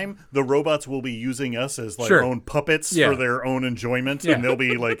itself. that time, the robots will be using us as like Sure. own puppets Yeah. for their own enjoyment, Yeah. and they'll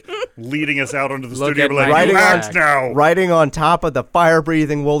be like leading us out onto the Look studio, at be like, my "You writing act now." Riding on top of the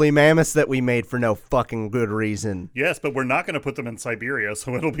fire-breathing woolly mammoths that we made for no fucking good reason. Yes, but we're not going to put them in Siberia,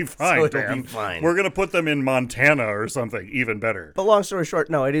 so it'll be fine. it'll Dan. be fine. We're going to put them in Montana or something, even better. But long story short,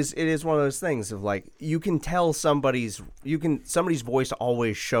 no, it is one of those things of like you can tell somebody's voice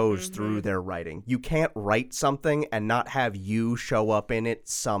always shows through their writing. You can't write something and not have you show up in it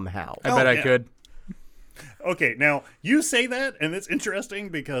somehow. I bet I yeah. could. Okay, now you say that, and it's interesting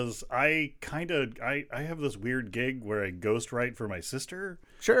because I have this weird gig where I ghostwrite for my sister,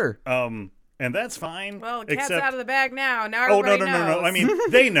 Sure. and that's fine. Well, cat's except, out of the bag now. Now oh no everybody knows. I mean,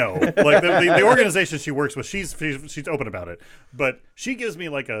 they know. Like the organization she works with, she's open about it. But she gives me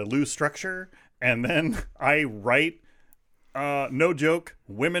like a loose structure, and then I write, no joke,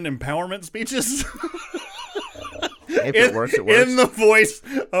 women empowerment speeches. If it works, it works. In the voice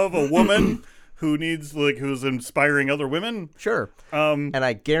of a woman who's inspiring other women. Sure. And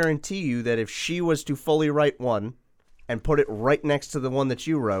I guarantee you that if she was to fully write one and put it right next to the one that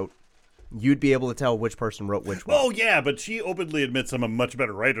you wrote, you'd be able to tell which person wrote which one. Oh yeah, but she openly admits I'm a much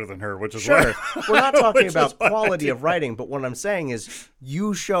better writer than her, which is Sure. why We're not talking which is about why I quality do of writing, but what I'm saying is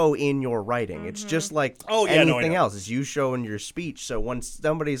you show in your writing. It's just like Oh, yeah, no, I anything know. else. It's you show in your speech. So when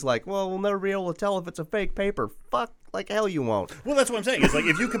somebody's like, well, we'll never be able to tell if it's a fake paper. Fuck, like hell you won't. Well, that's what I'm saying. It's like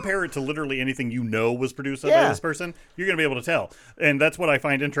if you compare it to literally anything was produced by Yeah. this person, you're going to be able to tell. And that's what I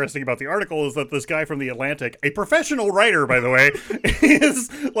find interesting about the article is that this guy from The Atlantic, a professional writer, by the way, is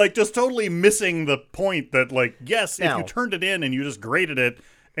like just totally missing the point that like, yes, if Now- you turned it in and you just graded it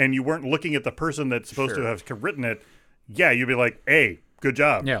and you weren't looking at the person that's supposed to have written it, yeah, you'd be like, hey, good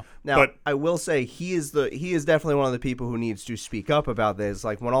job. Yeah. Now, but I will say he is definitely one of the people who needs to speak up about this.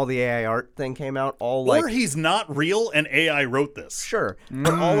 Like when all the AI art thing came out, or he's not real and AI wrote this. sure,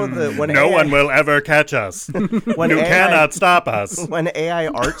 but all of the when No AI, one will ever catch us. when You AI cannot stop us. when AI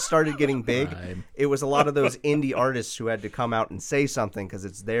art started getting big, it was a lot of those indie artists who had to come out and say something because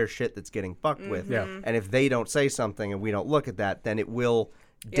it's their shit that's getting fucked with. Yeah. And if they don't say something and we don't look at that, then it will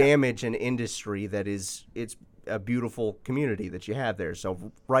damage an industry that it's a beautiful community that you have there.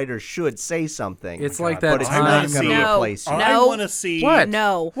 So writers should say something. It's like that but it's time- not going to No. replace you. I No. want to see. What?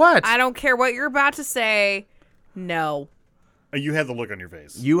 No. What? I don't care what you're about to say. No. You had the look on your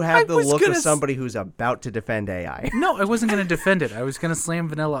face. You have the was look gonna of s- somebody who's about to defend AI. No, I wasn't going to defend it. I was going to slam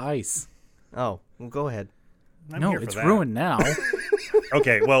Vanilla Ice. Oh, well, go ahead. I'm No, here for it's that. ruined now.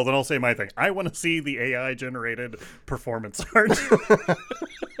 Okay, well then I'll say my thing. I want to see the AI generated performance art.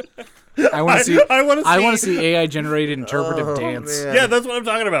 I want to see. I wanna I want to see- see AI generated interpretive dance. man. Yeah, that's what I'm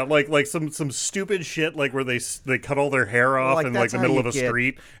talking about. Like some stupid shit, like where they cut all their hair off Like, in like that's the how middle you of a get-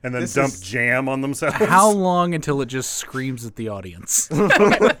 street and then this dump is- jam on themselves. How long until it just screams at the audience?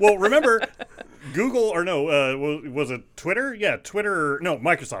 Well, remember, Google or no, was it Twitter? Yeah, Twitter. No,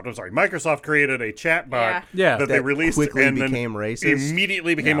 Microsoft. I'm sorry, Microsoft created a chat bot Yeah. that they That released quickly and then became racist.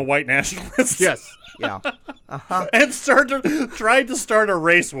 immediately became a white nationalist. Yes. Yeah. and tried to start a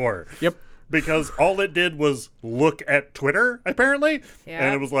race war. Yep. Because all it did was look at Twitter, apparently, Yeah.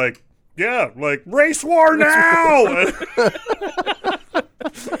 and it was like, yeah, like race war now.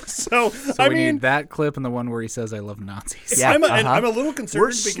 So I we mean, need that clip and the one where he says, "I love Nazis." Yeah. and uh-huh. I'm a little concerned We're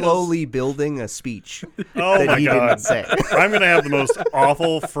because slowly building a speech oh that my he god, didn't say. I'm gonna have the most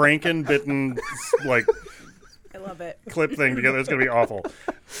awful Franken-bitten like I love it. clip thing together. It's gonna be awful.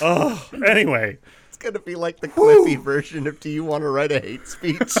 Oh, anyway. It's going to be like the Cliffy version of Do You Want to Write a Hate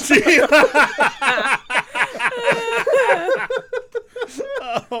Speech?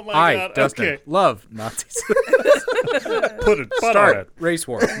 Oh my Hi, god. Dustin. Okay, Love Nazis. put it on Start it. race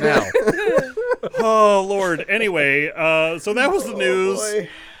war now. Oh Lord. Anyway, so that was the news. boy.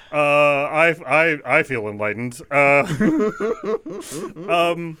 I feel enlightened.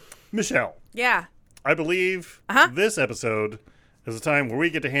 Michelle, Yeah. I believe this episode is a time where we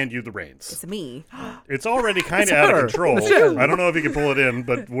get to hand you the reins. It's me. It's already kind of out of her. control. Michelle. I don't know if you can pull it in,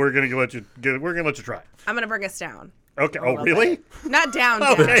 but we're gonna let you try. I'm going to bring us down. Okay. A Oh, little really? bit. Not down,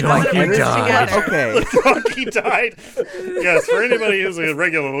 Okay. down. I'm Like gonna you bring us died. together. Okay. Donkey died. Yes. For anybody who's a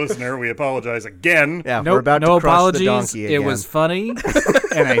regular listener, we apologize again. Yeah, we're Nope, about no to crush apologies. the donkey again. It was funny,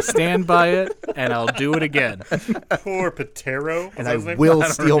 and I stand by it, and I'll do it again. Poor Patero. and Was I that his name? will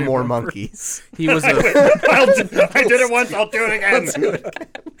don't steal more remember. monkeys. He was a I did it once. I'll do it again.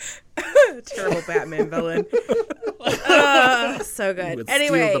 Terrible Batman villain. So good. Would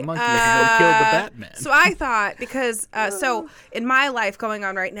Anyway, steal the monkey and then kill the Batman. so I thought because so in my life going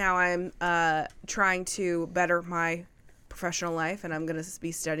on right now, I'm trying to better my professional life, and I'm going to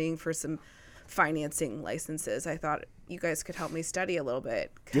be studying for some financing licenses. I thought you guys could help me study a little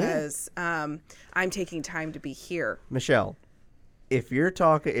bit because I'm taking time to be here. Michelle, if you're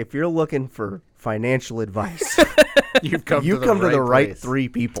looking for financial advice, You've come you to the come to the right place. 3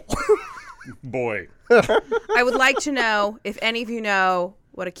 people. Boy. I would like to know if any of you know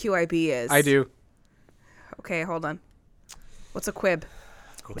what a QIB is. I do. Okay, hold on. What's a quib?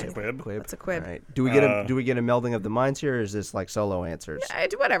 What's a quib? What's a quib? All right. Do we get a melding of the minds here, or is this like solo answers? I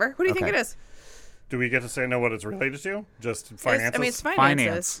do whatever. What do you think Okay. it is? Do we get to say know what it's related to? Just finances? I mean, it's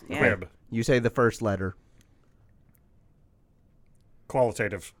finances. Finance. Yeah. Quib. You say the first letter.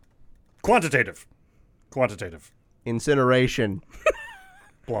 Qualitative. Quantitative. Quantitative. Incineration.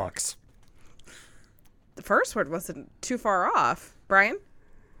 Blocks. The first word wasn't too far off. Brian?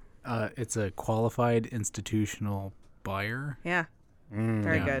 It's a qualified institutional buyer, Yeah.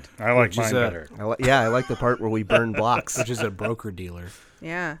 Very Yeah. good. I like Which mine is better. I like the part where we burn blocks. which is a broker dealer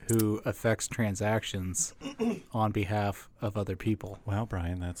Yeah. who affects transactions on behalf of other people. Wow,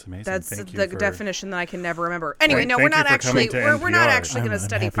 Brian, that's amazing. That's Thank you the for- definition that I can never remember. Anyway, Thank- no, thank we're you not for actually coming to we're not NPR. actually going to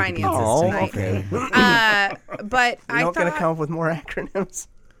study happy to be finances Oh, tonight. okay. But You're I not going to thought, come up with more acronyms?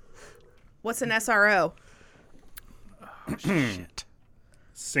 what's an SRO? Shit.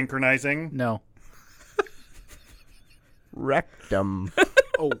 Synchronizing. No. Rectum.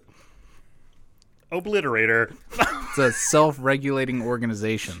 Oh, Obliterator. it's a self-regulating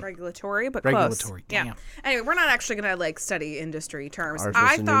organization. Regulatory, but Regulatory, close. Yeah. damn. Anyway, we're not actually going to like study industry terms. Ours I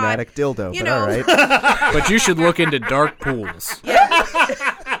was a thought, pneumatic dildo, you but know, all right. But you should look into dark pools.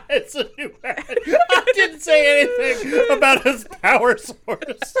 It's a new I didn't say anything about his power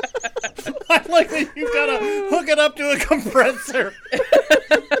source. I like that you gotta hook it up to a compressor.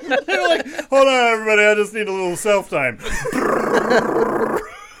 They're like, hold on, everybody, I just need a little self time.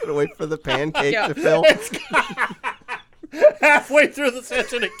 Gotta wait for the pancake Yeah. to fill. Halfway through the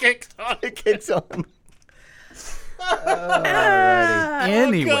session, it kicks on. It kicks on.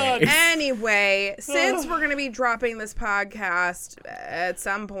 Anyway, Anyway, since we're going to be dropping this podcast at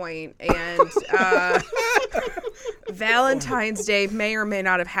some point, and Valentine's Day may or may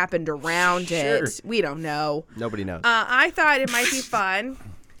not have happened around it, we don't know. Nobody knows. I thought it might be fun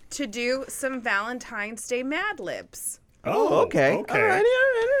to do some Valentine's Day Mad Libs. Oh, okay. Okay. All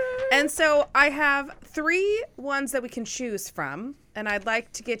right. And so I have 3 ones that we can choose from, and I'd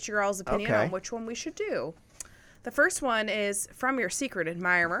like to get your all's opinion Okay. on which one we should do. The first one is from your secret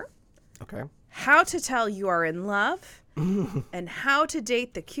admirer. Okay. How to tell you are in love, and how to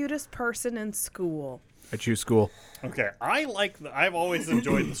date the cutest person in school. I choose school. Okay, I've always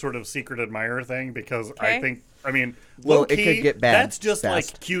enjoyed the sort of secret admirer thing because I Okay. think, I mean, Well, low it key, could get bad that's just like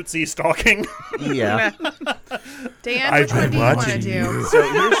fast. cutesy stalking. Yeah. Dan, I've which one been do you want to watching do?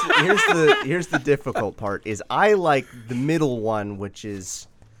 So here's the difficult part is I like the middle one, which is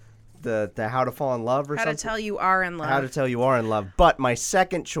the how to fall in love or How something. to tell you are in love. How to tell you are in love. But my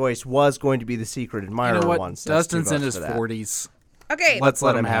second choice was going to be the secret admirer You know what? one. So that's 2 Dustin's in votes his for that. 40s. Okay, Let's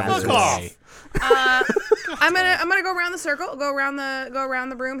let him him have have his it. Fuck off. way. I'm gonna go around the circle, go around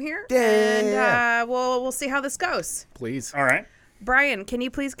the room here, and we'll see how this goes. Please. All right. Brian, can you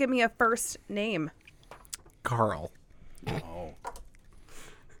please give me a first name? Carl. Oh.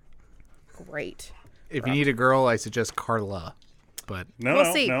 Great. If you need a girl, I suggest Carla. But No, We'll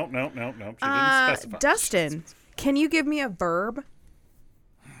no, see. no. She didn't specify. Dustin, can you give me a verb?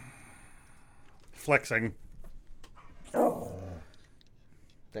 Flexing.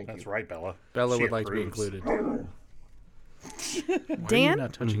 Thank That's you. right, Bella. Bella She would like approves. to be included. Why are you Dan?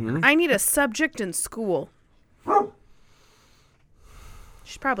 not touching her? I need a subject in school.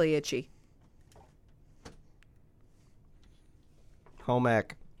 She's probably itchy. Home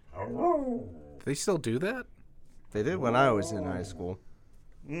ec. Do they still do that? They did when I was in high school.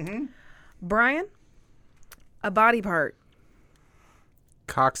 Brian, a body part.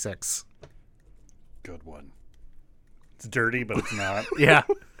 Coccyx. Good one. It's dirty, but it's not. Yeah.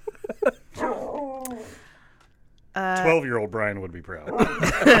 12-year-old Brian would be proud.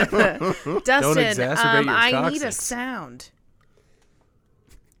 Dustin, exacerbate your I need a coccyx. sound.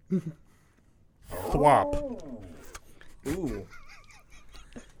 Thwop. Ooh.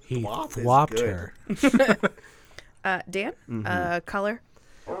 He Flop is flopped good. her. Dan, color.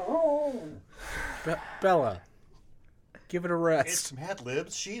 Bella, give it a rest. It's Mad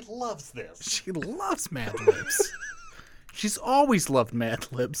Libs. She loves this. She loves Mad Libs. She's always loved Mad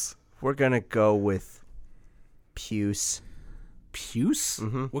Libs. We're going to go with puce. Puce?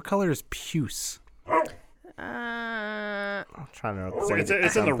 What color is puce? I'm trying to.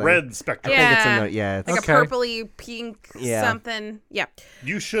 It's in the red spectrum. I think it's in the it's like Okay. a purpley pink something. Yeah.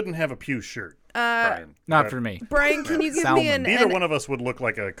 You shouldn't have a Pew shirt, Brian. Not for me. Brian, can you give me Salmon. Neither one of us would look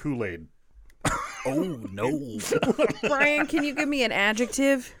like a Kool-Aid. Oh, no. Brian, can you give me an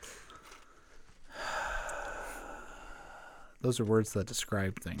adjective? Those are words that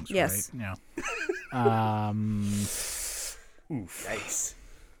describe things, Yes. right? Yeah. Oof. Nice.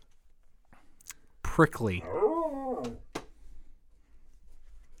 Prickly.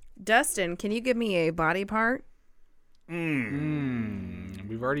 Dustin, can you give me a body part?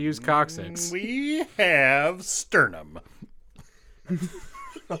 We've already used coccyx. We have sternum.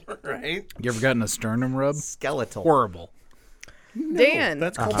 Right. You ever gotten a sternum rub? Skeletal. Horrible. Dan,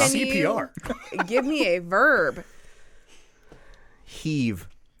 That's called can CPR. you give me a verb? Heave.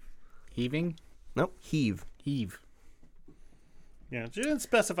 Heaving? Nope. Heave. Heave. Yeah, she didn't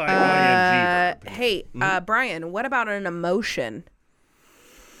specify ing verb. Hey, Brian, what about an emotion?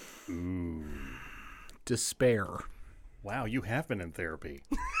 Despair. Wow, you have been in therapy.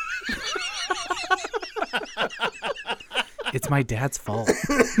 It's my dad's fault.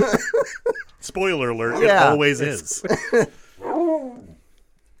 Spoiler alert, Yeah, it always is.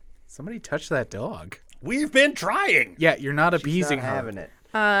 Somebody touch that dog. We've been trying. Yeah, you're not Not appeasing her. having it.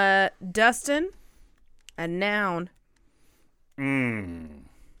 Dustin, a noun.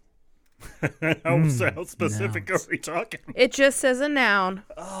 How specific are we talking? It just says a noun.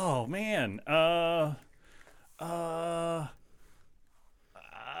 Oh, man.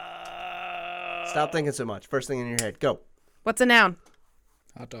 Stop thinking so much. First thing in your head. Go. What's a noun?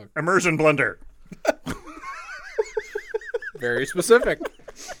 Hot dog. Immersion blender. Very specific.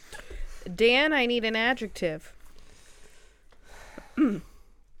 Dan, I need an adjective.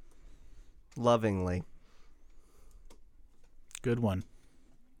 Lovingly. Good one.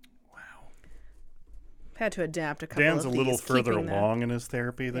 Had to adapt a couple Dan's a of little these, further keeping the- along in his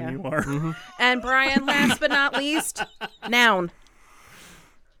therapy than Yeah. you are. And Brian, last but not least, noun.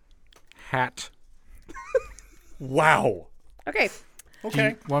 Hat. Wow. Okay.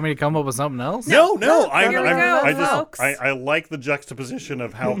 Okay. Want me to come up with something else? No, Here we go, folks. I like the juxtaposition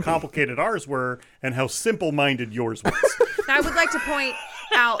of how complicated ours were and how simple-minded yours was. Now, I would like to point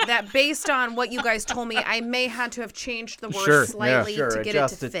out that based on what you guys told me, I may have to have changed the word Sure, yeah. slightly Sure, to get it to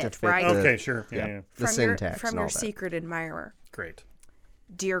adjust it to fit, fit right? the- Okay, sure. Yeah, yeah. The syntax from and your all that. secret admirer, Great.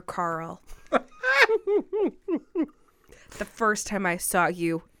 dear Carl. The first time I saw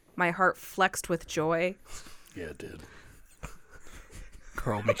you, my heart flexed with joy. Yeah, it did.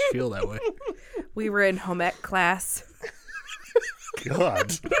 Carl makes you feel that way. We were in home ec class.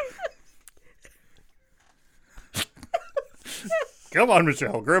 God. Come on,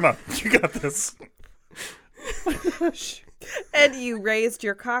 Michelle. Grandma, you got this. And you raised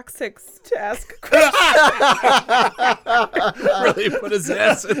your coccyx to ask Really put his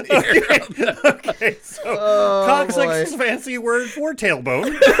ass in the air. Okay, so coccyx is a fancy word for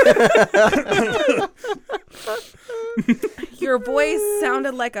tailbone. Your voice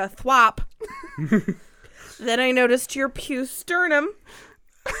sounded like a thwop. Then I noticed your pew sternum.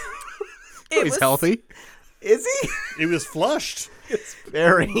 He's healthy. Is he? It was flushed.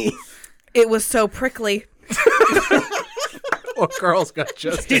 Very. It was so prickly. Well, Carl's got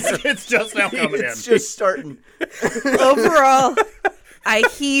just It's just now coming in. It's just starting. Overall, I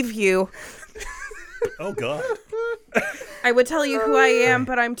heave you. Oh, God. I would tell you who I am,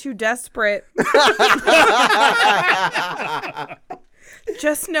 but I'm too desperate.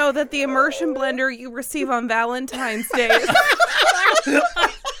 Just know that the immersion blender you receive on Valentine's Day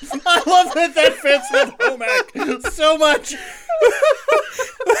I love that fits with home ec so much.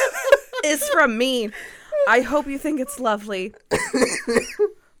 is from me. I hope you think it's lovely.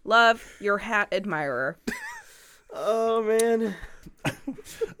 Love, your hat admirer. Oh, man.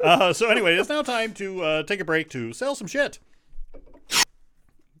 So anyway, it's now time to take a break to sell some shit. So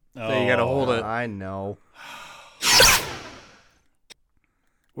you gotta hold it. I know.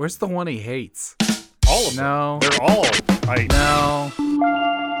 Where's the one he hates? All of No. them. They're all. No.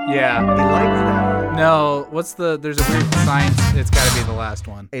 Yeah. He likes that. No. What's the? There's a weird science. It's got to be the last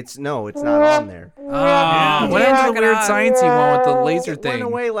one. It's not on there. What happened to Knock the it weird off. sciencey one with the laser It went thing?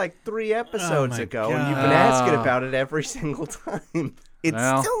 away like 3 episodes my ago, and you've God. been asking about it every single time. It's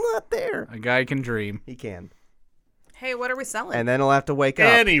Well. still not there. A guy can dream. He can. Hey, what are we selling? And then he'll have to wake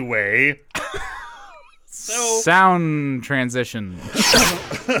up. Anyway. So Sound transition.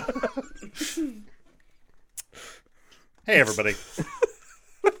 hey, everybody.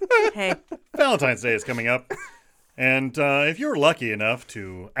 Hey, Valentine's Day is coming up. And if you're lucky enough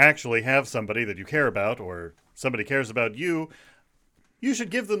to actually have somebody that you care about or somebody cares about you, you should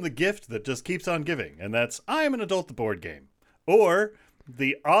give them the gift that just keeps on giving. And that's I Am an Adult, the board game. or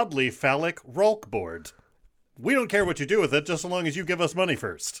the oddly phallic Rolk board. We don't care what you do with it, just as long as you give us money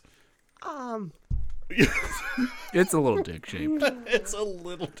first. It's a little dick-shaped. It's a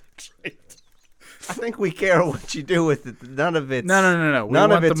little dick-shaped. I think we care what you do with it. None of it's No. We none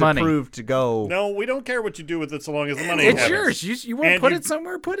want of it's the money. approved to go. No, we don't care what you do with it so long as the money It's happens. yours. You want to And put you- it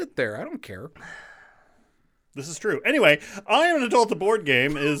somewhere, put it there. I don't care. This is true. Anyway, I Am an Adult, the board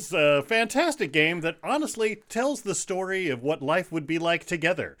game is a fantastic game that honestly tells the story of what life would be like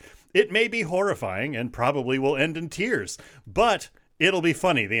together. It may be horrifying and probably will end in tears, but it'll be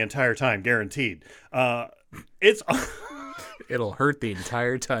funny the entire time, guaranteed. It's It'll hurt the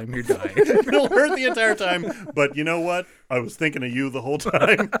entire time you're dying. it'll hurt the entire time, but you know what? I was thinking of you the whole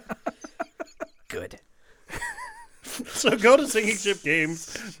time. Good. So go to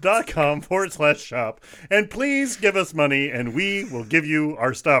singingshipgames.com/shop and please give us money and we will give you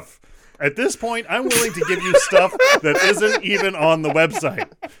our stuff. At this point, I'm willing to give you stuff that isn't even on the website.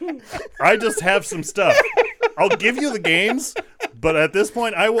 I just have some stuff. I'll give you the games, but at this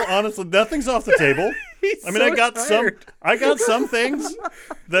point, I will honestly, nothing's off the table. I mean, I got some things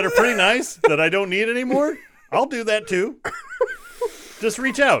that are pretty nice that I don't need anymore. I'll do that too. Just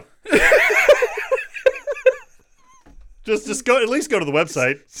reach out. Just go. At least go to the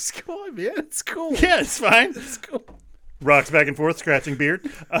website. Just go on, man. It's cool. Yeah, it's fine. It's cool. Rocks back and forth, scratching beard.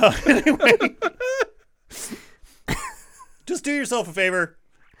 Anyway, just do yourself a favor.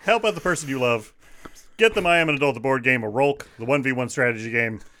 Help out the person you love. Get them I Am an Adult, the board game, a Rolk, the 1v1 strategy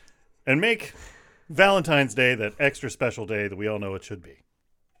game, and make Valentine's Day that extra special day that we all know it should be.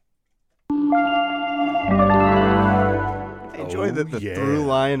 I enjoy that the yeah. through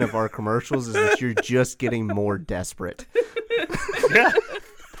line of our commercials is that you're just getting more desperate. Yeah.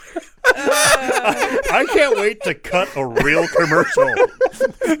 I can't wait to cut a real commercial.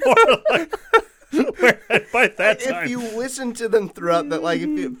 By that time. If you listen to them throughout that, like, if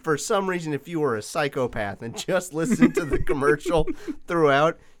you, for some reason, if you were a psychopath and just listen to the commercial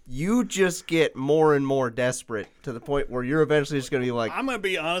throughout, you just get more and more desperate to the point where you're eventually just going to be like, I'm going to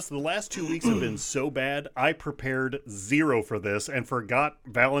be honest, the last 2 weeks have been so bad, I prepared zero for this and forgot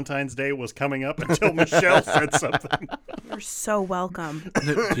Valentine's Day was coming up until Michelle said something. You're so welcome.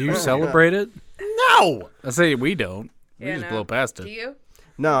 Do you celebrate it? No! I say we don't. We Yeah, just no. blow past Do it. you?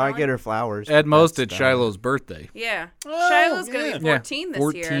 no, I get her flowers. At most, That's it's done. Shiloh's birthday. Yeah. Oh, Shiloh's going yeah. to be 14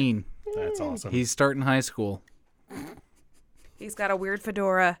 this year. 14. That's awesome. He's starting high school. He's got a weird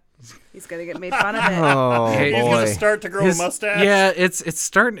fedora. He's going to get made fun of it. Oh, Hey, He's going boy. to start to grow a mustache. Yeah, it's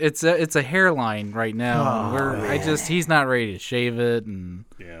starting. It's a hairline right now. He's not ready to shave it, and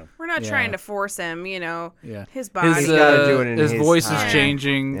Yeah. We're not Yeah. trying to force him, you know. yeah, His body. He's gotta do it in his his voice time. is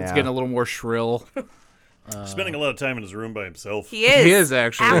changing. It's Yeah. getting a little more shrill. Spending a lot of time in his room by himself. He is. He is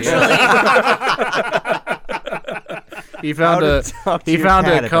actually. He How found to a talk to he your found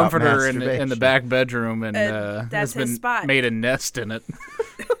cat a about comforter in the masturbation. back bedroom, and that's has his been spot. made a nest in it.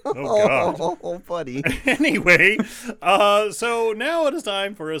 Oh, God. Oh, buddy. Anyway, so now it is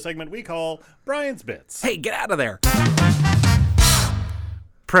time for a segment we call Brian's Bits. Hey, get out of there!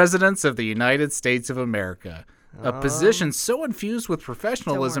 Presidents of the United States of America. A position so infused with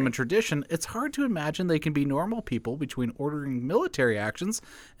professionalism worry. and tradition, it's hard to imagine they can be normal people between ordering military actions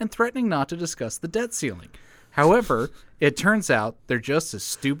and threatening not to discuss the debt ceiling. However, it turns out they're just as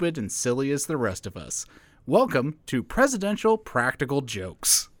stupid and silly as the rest of us. Welcome to Presidential Practical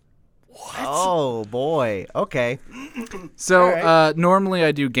Jokes. Oh, boy. Okay. So, All right. normally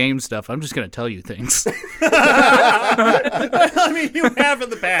I do game stuff. I'm just going to tell you things. I mean, you have in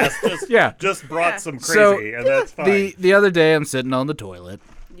the past just brought Yeah. some crazy, So, and that's fine. the other day, I'm sitting on the toilet.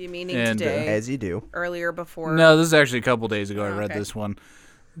 You meaning And, today? As you do. Earlier before? No, this is actually a couple days ago I Oh, read okay. this one.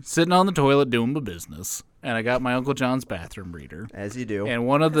 Sitting on the toilet doing my business, and I got my Uncle John's bathroom reader. As you do. And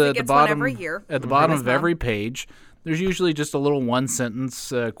one of he the gets one bottom every year at the from bottom his of mom. every page, there's usually just a little one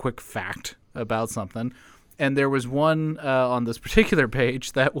sentence quick fact about something. And there was one on this particular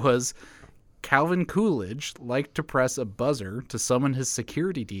page that was Calvin Coolidge liked to press a buzzer to summon his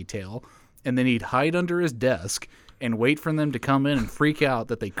security detail, and then he'd hide under his desk and wait for them to come in and freak out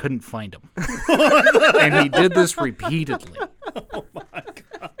that they couldn't find him. And he did this repeatedly. Oh, my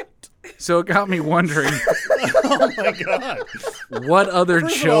God. So it got me wondering, Oh, my God. what other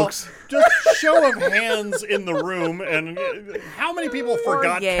First of all, jokes? just show of hands in the room, and how many people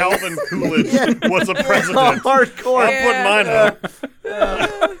forgot yay. Calvin Coolidge was a president? Hardcore. I'm putting mine up.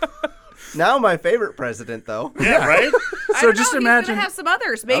 Now my favorite president, though. Yeah, right? I So don't just know, imagine- He's gonna have some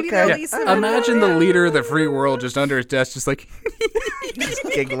others. Maybe Okay. there'll Yeah. be some. Imagine the leader of the free world just under his desk, just like, Just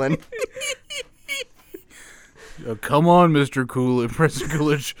giggling. come on, Mr. Coolidge, President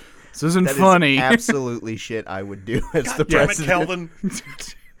Coolidge. This isn't That funny. is absolutely shit I would do as the Damn it, president. Kelvin.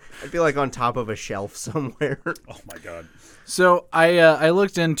 I'd be like on top of a shelf somewhere. Oh my god. So I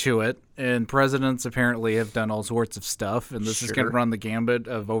looked into it, and presidents apparently have done all sorts of stuff, and this is going to Sure. run the gambit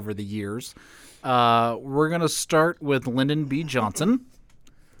of over the years. We're going to start with Lyndon B. Johnson,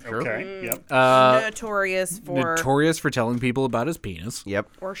 Okay. Yep. Notorious for notorious for telling people about his penis. Yep.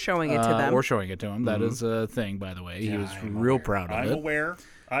 or showing it to them. Or showing it to him. That is a thing, by the way. He was real proud of I'm it. aware.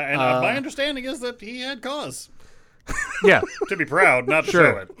 My understanding is that he had cause Yeah. to be proud, not to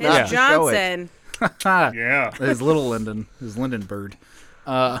Sure. show it. His Yeah. Show it. Johnson. Yeah. His little Lyndon. His Lyndon bird.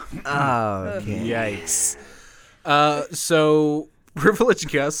 Oh, okay. Yikes. So, privileged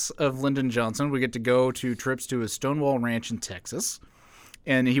guests of Lyndon Johnson would get to go to trips to his Stonewall Ranch in Texas.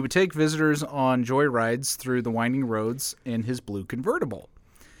 And he would take visitors on joy rides through the winding roads in his blue convertible.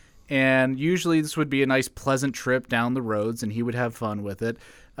 And usually this would be a nice, pleasant trip down the roads, and he would have fun with it.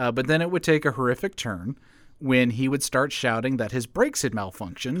 But then it would take a horrific turn when he would start shouting that his brakes had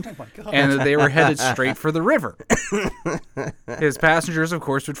malfunctioned and that they were headed straight for the river. His passengers, of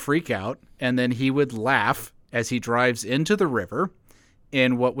course, would freak out, and then he would laugh as he drives into the river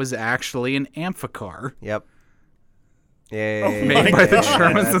in what was actually an amphicar. Yep. Yay. Made by the Yeah,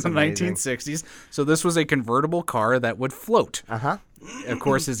 Germans in that's the amazing. 1960s. So this was a convertible car that would float. Uh-huh. Of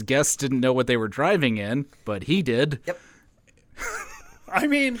course, his guests didn't know what they were driving in, but he did. Yep. I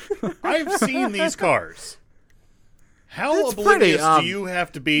mean, I've seen these cars. How It's oblivious pretty, do you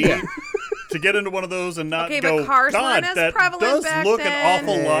have to be to get into one of those and not Okay, but go, cars God, weren't as that prevalent does back look then." an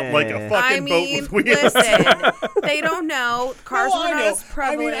awful lot like a fucking I mean, boat with wheels. listen, they don't know. Cars No, were I not know. as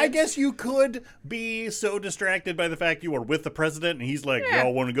prevalent. I mean, I guess you could be so distracted by the fact you are with the president and he's like, Yeah.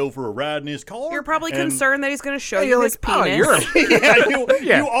 y'all want to go for a ride in his car? You're probably And- concerned that he's going to show You're you his like, oh, penis. you're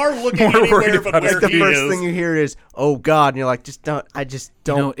Yeah, you are looking More worried anywhere but about where The he first is. thing you hear is, "Oh God," and you're like, I just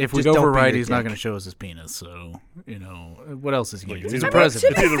don't. You know, if we just go don't for a be ride, a he's not dick." going to show us his penis. So, what else is he going to do? It's He's a either,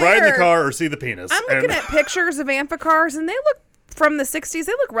 president. it's either ride in the fair. car or see the penis. I'm looking And- at pictures of amphicars, and they look from the 60s.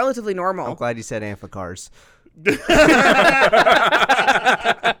 They look relatively I'm normal. glad you said amphicars.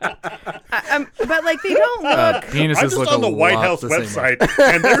 But like they don't look. Penises I'm just look on a the White lot House the same way.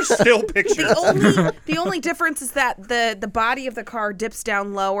 website, and there's still pictures. The only difference is that the body of the car dips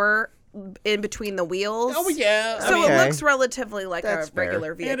down lower in between the wheels. Oh yeah, So Okay. it looks relatively like That's a fair.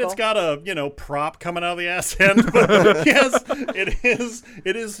 regular vehicle. and it's got a prop coming out of the ass end. But yes,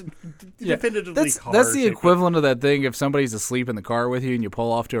 it is definitively That's car the shaped. equivalent of that thing if somebody's asleep in the car with you and you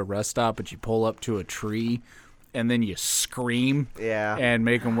pull off to a rest stop, but you pull up to a tree and then you scream Yeah. and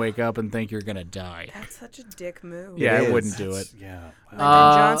make them wake up and think you're going to die. That's such a dick move. Yeah, I is. wouldn't do it. Yeah, Lyndon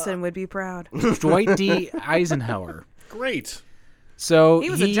Johnson would be proud. Dwight D. Eisenhower. great. So He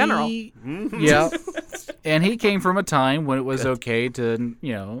was a general. Yeah, and he came from a time when it was okay to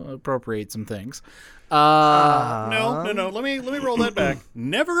appropriate some things. No. Let me roll that back.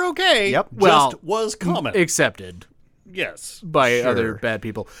 Never okay. Yep. Just Well, was common. Accepted Yes. by Sure. other bad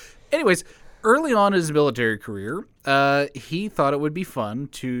people. Anyways, early on in his military career, he thought it would be fun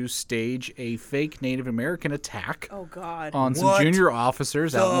to stage a fake Native American attack Oh God. on some What junior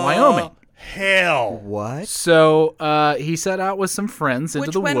officers out in Wyoming. Hell. What? So he set out with some friends into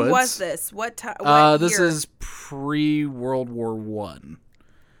Which the one woods. was this? What time? This is pre-World War One.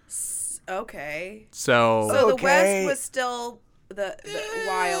 okay. So So the Okay. West was still the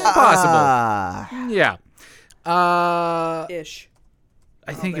wild possible. Ah. Yeah. ish.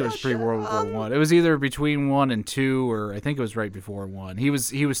 I think it was pre-World War One. It was either between 1 and 2, or I think it was right before 1. He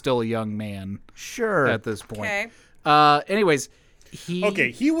was still a young man Sure. at this point. Okay. Anyways, he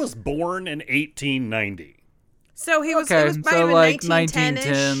He was born in 1890. So he was. Okay, It was might so have been like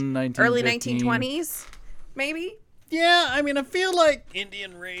 1910-ish, 1910, early 1915. 1920s, maybe. Yeah, I mean, I feel like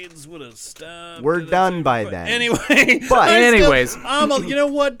Indian raids would have stopped. We're at a done certain by point. then. Anyway, But- Anyways. you know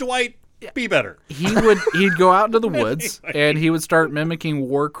what, Dwight? Be better. he'd go out into the woods and he would start mimicking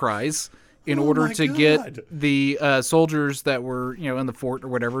war cries in order my to get God. the soldiers that were in the fort or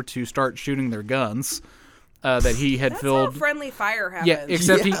whatever to start shooting their guns that he had That's filled. how friendly fire happens. Yeah,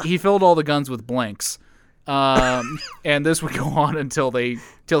 except he filled all the guns with blanks. And this would go on until he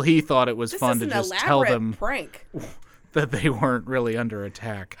thought it was this fun is to an just tell elaborate them prank. that they weren't really under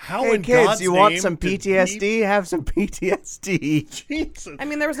attack. How Hey in kids, God's you want name some did PTSD? Have some PTSD. Jesus. I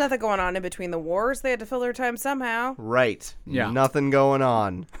mean, there was nothing going on in between the wars. They had to fill their time somehow. Right. Yeah. Nothing going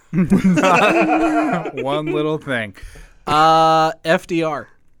on. One little thing. FDR.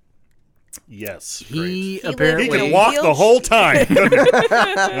 Yes. He great. He apparently could walk the whole time. couldn't he?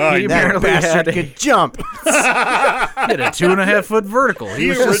 Oh, He he That apparently had bastard a, could jump. had a 2.5-foot vertical. he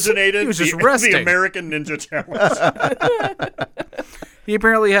was just- originated he was just the resting. American Ninja Challenge. He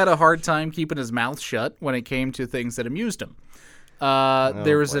apparently had a hard time keeping his mouth shut when it came to things that amused him.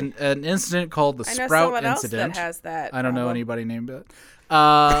 There was an incident called the I know Sprout someone else incident. that has that. I don't know problem. anybody named it.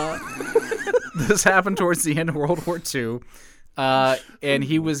 This happened towards the end of World War II, and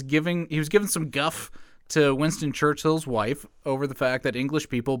he was giving some guff to Winston Churchill's wife over the fact that English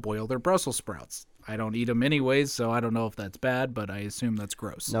people boil their Brussels sprouts. I don't eat them anyways, so I don't know if that's bad, but I assume that's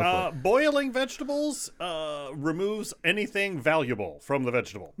gross. Boiling vegetables removes anything valuable from the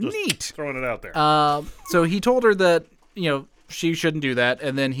vegetable. Just Neat. Throwing it out there. So he told her that she shouldn't do that,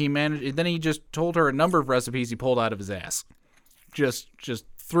 and then he just told her a number of recipes he pulled out of his ass. Just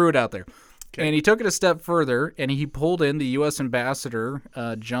threw it out there. Okay. And he took it a step further, and he pulled in the U.S. ambassador,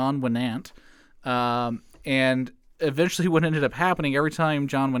 John Winant, and eventually what ended up happening, every time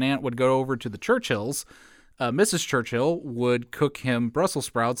John Winant would go over to the Churchills, Mrs. Churchill would cook him Brussels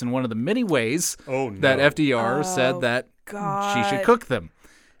sprouts in one of the many ways that FDR said that she should cook them.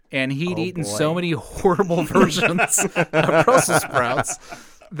 And he'd eaten so many horrible versions of Brussels sprouts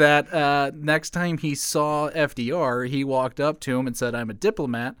that next time he saw FDR, he walked up to him and said, "I'm a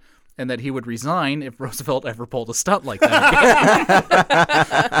diplomat," and that he would resign if Roosevelt ever pulled a stunt like that.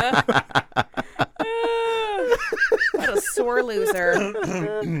 What a sore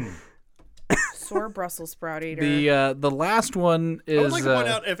loser. Sore Brussels sprout eater. The last one is... I would like to point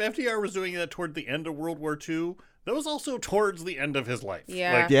out, if FDR was doing that toward the end of World War II, that was also towards the end of his life.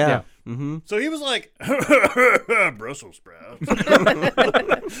 Yeah. Yeah. Mm-hmm. So he was like, Brussels sprouts.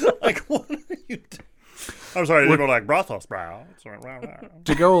 Like, what are you doing? I'm sorry, they go like Brussels sprouts.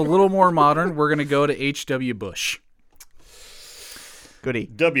 To go a little more modern, we're going to go to H.W. Bush. Goody.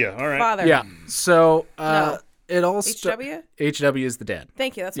 W, all right. Father. Yeah. So No. it all HW? HW is the dad.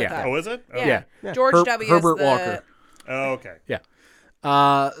 Thank you. That's what I thought. Oh, is it? Oh. Yeah. Yeah. George W. Herbert is the... Walker. Oh, okay. Yeah.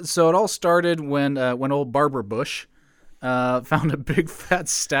 So it all started when old Barbara Bush found a big fat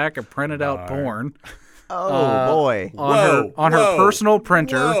stack of printed out porn. Oh, boy. On her personal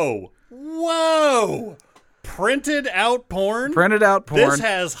printer. Whoa. Printed out porn? Printed out porn. This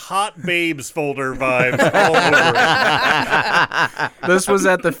has Hot Babes folder vibes all over it. This was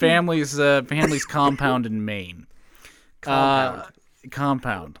at the family's compound in Maine.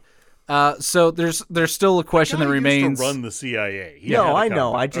 Compound. So there's still a question that remains. Used to run the CIA. No, I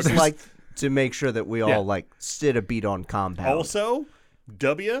know. I just like to make sure that we all stood a beat on compound. Also,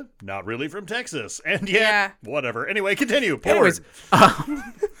 W, not really from Texas, and yet whatever. Anyway, continue. Porn. Anyways,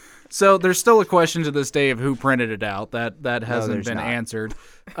 so there's still a question to this day of who printed it out. That hasn't been answered.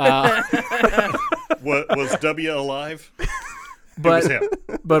 Was W alive?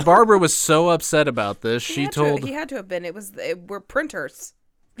 But Barbara was so upset about this, he had to have been. We're printers.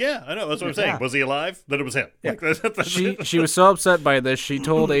 Yeah, I know. That's what I'm saying. Was he alive? Then it was him. Yeah. Like, she was so upset by this. She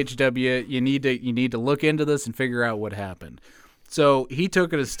told HW, "You need to look into this and figure out what happened." So he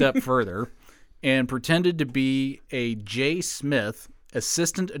took it a step further and pretended to be a J. Smith,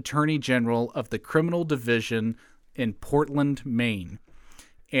 Assistant Attorney General of the Criminal Division in Portland, Maine.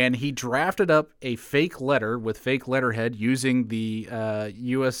 And he drafted up a fake letter with fake letterhead using the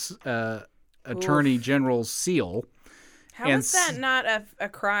U.S. Attorney General's seal. How is that not a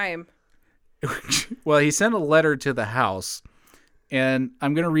crime? Well, he sent a letter to the House, and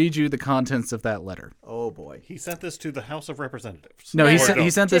I'm going to read you the contents of that letter. Oh, boy. He sent this to the House of Representatives. No, he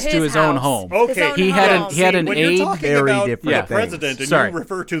sent this to his own home. Okay. He had an when aide. you're talking Very about different the president and Sorry. you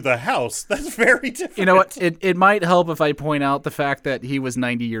refer to the House, that's very different. You know what? It might help if I point out the fact that he was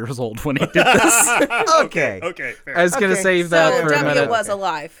 90 years old when he did this. Okay. Okay. Fair. I was going to save that So for a W minute. was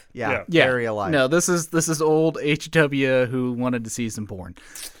alive. Yeah. Yeah. Very alive. No, this is old HW who wanted to see some porn.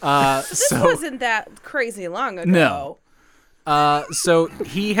 This wasn't that crazy long ago. No. So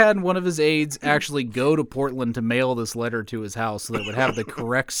he had one of his aides actually go to Portland to mail this letter to his house so that it would have the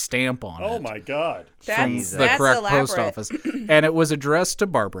correct stamp on it. Oh my God. From That's the correct elaborate. post office. And it was addressed to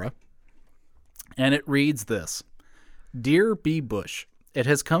Barbara. And it reads this: Dear B. Bush, it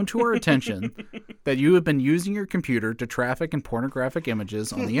has come to our attention that you have been using your computer to traffic in pornographic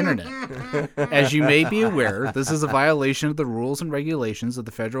images on the internet. As you may be aware, this is a violation of the rules and regulations of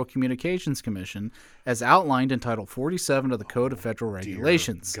the Federal Communications Commission as outlined in Title 47 of the Code of Federal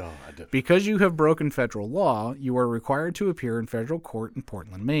Regulations. God. Because you have broken federal law, you are required to appear in federal court in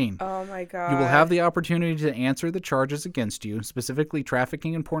Portland, Maine. Oh my God. You will have the opportunity to answer the charges against you, specifically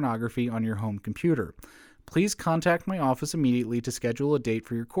trafficking in pornography, on your home computer. Please contact my office immediately to schedule a date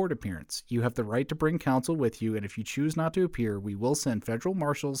for your court appearance. You have the right to bring counsel with you, and if you choose not to appear, we will send federal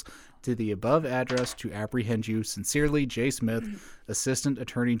marshals to the above address to apprehend you. Sincerely, J. Smith, Assistant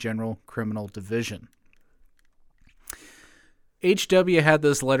Attorney General, Criminal Division. HW had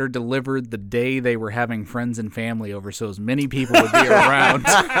this letter delivered the day they were having friends and family over, so as many people would be around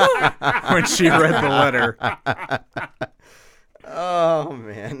when she read the letter. Oh,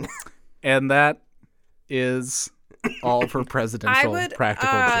 man. And that is all for presidential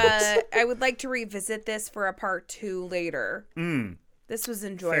practical jokes. I would like to revisit this for a part 2 later. This was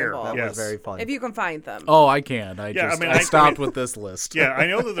enjoyable. That was very fun. If you can find them. Oh, I can. I stopped with this list. Yeah, I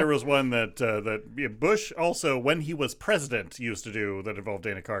know that there was one that Bush also, when he was president, used to do that involved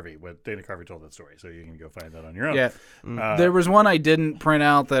Dana Carvey. But Dana Carvey told that story, so you can go find that on your own. Yeah, there was one I didn't print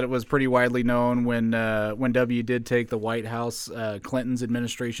out that was pretty widely known when W did take the White House. Clinton's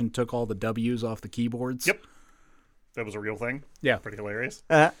administration took all the W's off the keyboards. Yep, that was a real thing. Yeah, pretty hilarious.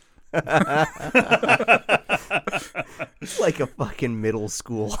 Like a fucking middle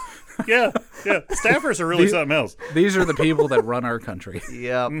school. Yeah. Staffers are really something else. These are the people that run our country.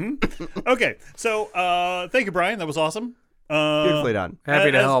 Yeah. Okay, so thank you, Brian. That was awesome. Beautifully done.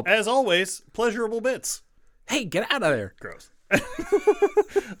 Happy to help. As always, pleasurable bits. Hey, get out of there. Gross.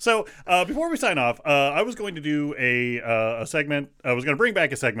 So before we sign off, I was going to do a segment. I was going to bring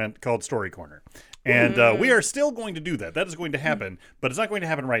back a segment called Story Corner. And we are still going to do that. That is going to happen, but it's not going to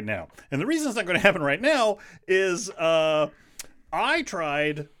happen right now. And the reason it's not going to happen right now is I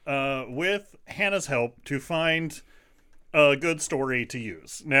tried, with Hannah's help, to find a good story to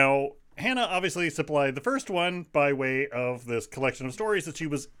use. Now, Hannah obviously supplied the first one by way of this collection of stories that she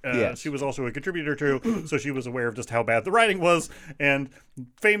was she was also a contributor to, so she was aware of just how bad the writing was, and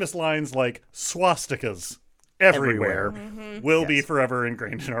famous lines like swastikas everywhere will be forever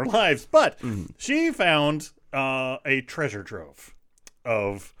ingrained in our lives. But she found a treasure trove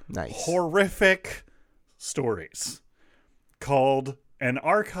of horrific stories called An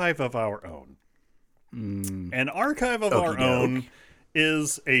Archive of Our Own. An Archive of Our Own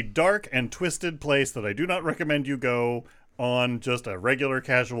is a dark and twisted place that I do not recommend you go on just a regular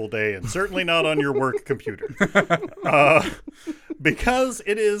casual day, and certainly not on your work computer. Because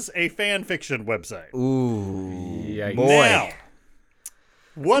it is a fan fiction website. Ooh. Yikes. Boy. Now,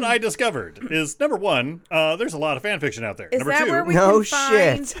 what I discovered is, number one, there's a lot of fan fiction out there. Is Number that two, where we No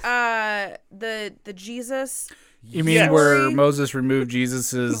can shit. find the Jesus? You mean Yes. where Moses removed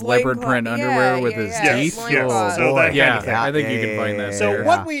Jesus's leopard print underwear with his teeth? Yes. So that kind Yeah, of thing. I think you can find that. So there.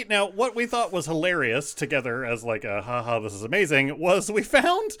 what we thought was hilarious together as like a haha, this is amazing, was we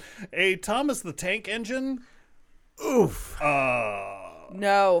found a Thomas the Tank Engine. Oof.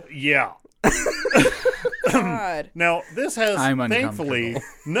 No. Yeah. God. Now this has I'm thankfully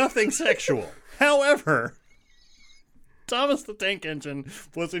uncomfortable. nothing sexual. However, Thomas the Tank Engine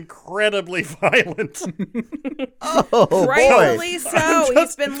was incredibly violent. Oh, Rightfully boy. so.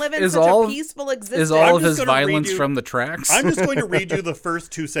 He's been living Is such all a of- peaceful existence. Is all I'm of just his gonna read violence you- from the tracks? I'm just going to read you the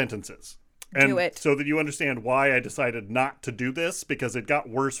first two sentences. And Do it. so that you understand why I decided not to do this, because it got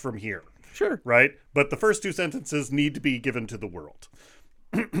worse from here. Sure. Right? But the first two sentences need to be given to the world.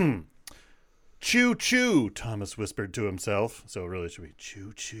 Choo choo, Thomas whispered to himself. So it really should be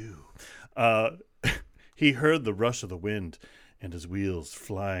choo choo. He heard the rush of the wind and his wheels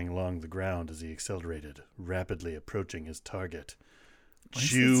flying along the ground as he accelerated, rapidly approaching his target. does it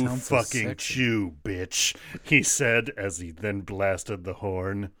Chew sound so fucking sexy? chew, bitch, he said as he then blasted the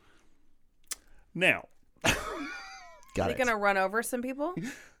horn. Now, Got Is it. he gonna run over some people?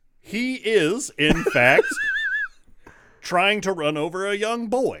 he is, in fact, trying to run over a young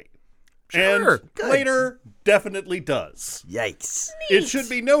boy. Sure. And later definitely does. Yikes. It should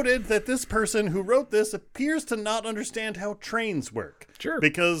be noted that this person who wrote this appears to not understand how trains work. Sure.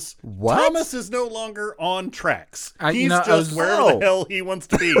 Because What? Thomas is no longer on tracks. He's I just was- wherever the hell he wants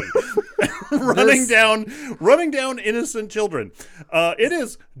to be. running down innocent children. It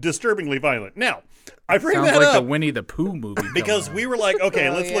is disturbingly violent. Now, I bring Sounds that like up the Winnie the Pooh movie. because we were like, okay,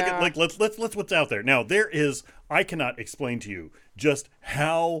 Oh, let's look at yeah. let's what's out there. Now, I cannot explain to you just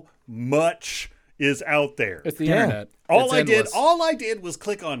how much is out there. It's the Yeah. internet. All It's I endless. did was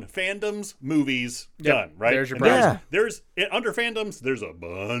click on fandoms, movies, Yep, done, right? there's your And browser. there's under fandoms, there's a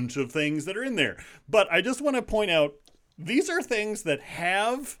bunch of things that are in there. But I just want to point out, these are things that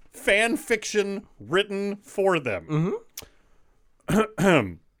have fan fiction written for them.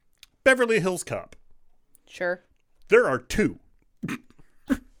 Mm-hmm. Beverly Hills Cop. Sure. There are 2.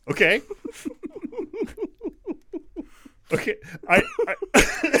 Okay? Okay.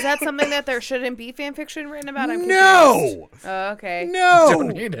 Is that something that there shouldn't be fan fiction written about? I'm confused. No! Oh, okay. No! Don't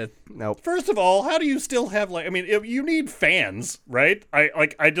need it. Nope. First of all, how do you still have you need fans, right?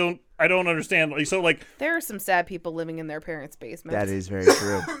 I don't understand. There are some sad people living in their parents' basements. That is very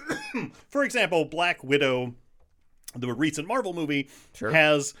true. For example, Black Widow, the recent Marvel movie,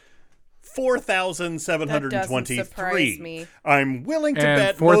 has 4,723. That doesn't surprise me. I'm willing to And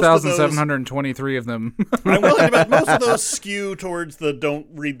bet most of those. 4,723 of them. I'm willing to bet most of those skew towards the "don't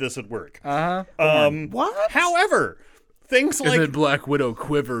read this at work." What? However, things And like then Black Widow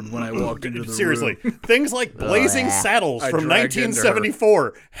quivered when I walked into the seriously, room. things like Blazing Saddles I from dragged into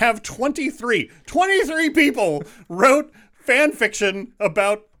 1974 have 23 people wrote fan fiction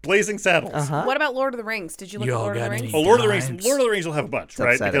about Blazing Saddles. What about Lord of the Rings? Did you look at Y'all Lord of the got Rings? any- Oh, Lord of the Rings. Dimes. Lord of the Rings will have a bunch,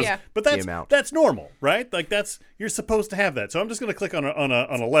 right? upsetting. Yeah. But The amount. that's normal, right? Like you're supposed to have that. So I'm just going to click on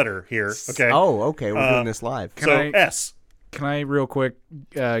a letter here. Okay. Oh, okay. We're doing this live. so I- S. Can I real quick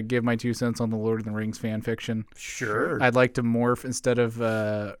give my 2 cents on the Lord of the Rings fan fiction? Sure. I'd like to morph instead of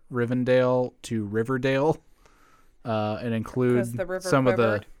Rivendell to Riverdale, and include Because the river some of the.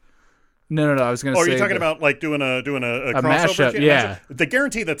 quivered? No. I was going to Oh, say. are you talking the- about like doing a crossover? mashup, yeah. The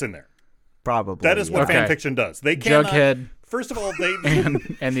guarantee that's in there. Probably. That is what Okay. fan fiction does. They cannot. Jughead First of all, they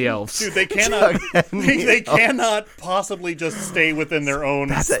and the elves? dude, they cannot. They cannot possibly just stay within their own.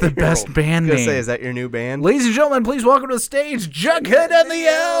 That's the best world. band I was gonna name. say, is that your new band? Ladies and gentlemen, please welcome to the stage Jughead and the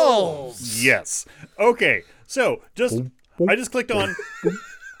Elves. Yes. Okay. So I just clicked on.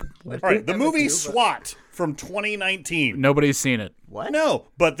 All right, the movie SWAT from 2019. Nobody's seen it. What? No,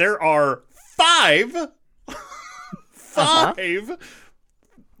 but there are five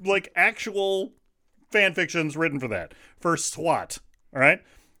like actual fan fictions written for that. For SWAT. All right.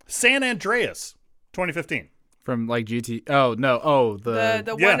 San Andreas, 2015. From like GT. Oh no. Oh The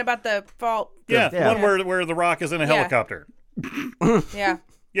Yeah. one about the fault. Yeah, the Yeah. one where The Rock is in a helicopter. Yeah.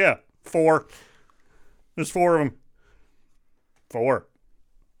 Yeah, 4. There's 4 of them. 4.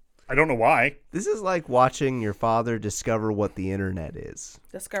 I don't know why. This is like watching your father discover what the internet is.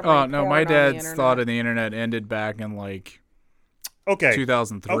 Discovering Oh no. porn My on the dad's internet. thought of the internet ended back in like Okay.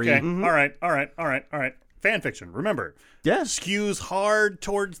 2003. Okay. All right. Fan fiction. Remember, Yes. skews hard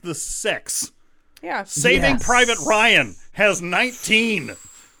towards the sex. Yeah. Saving Yes. Private Ryan has 19.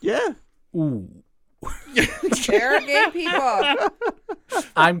 Yeah. Ooh. There are gay people.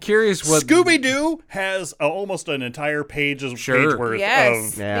 I'm curious what. Scooby Doo has almost an entire page worth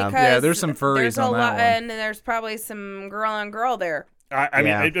Yes. of. Yeah. Because Yeah, there's some furries there's a on that lot, one. and there's probably some girl on girl there. I mean,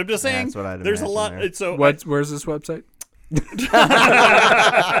 Yeah. I'm just saying. That's what I'd there's a imagine lot. there. It's so Where's this website?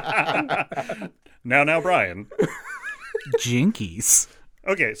 now, Brian. Jinkies.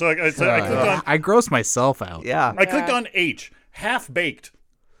 Okay, so I clicked on. I gross myself out. Yeah. I clicked on H. Half Baked.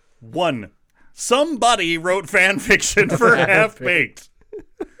 1. Somebody wrote fan fiction for Half Baked.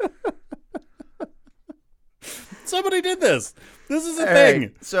 Somebody did this. This is a All thing.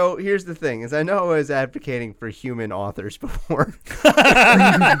 right, so here's the thing: is I know I was advocating for human authors before.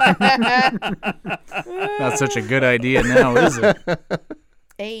 Not such a good idea now, is it?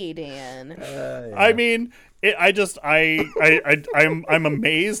 Aiden. I mean, I'm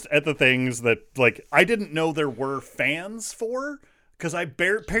amazed at the things that like I didn't know there were fans for because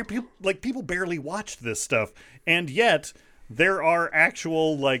people barely watched this stuff, and yet there are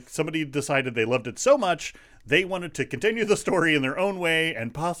actual like somebody decided they loved it so much they wanted to continue the story in their own way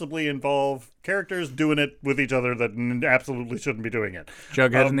and possibly involve characters doing it with each other that absolutely shouldn't be doing it.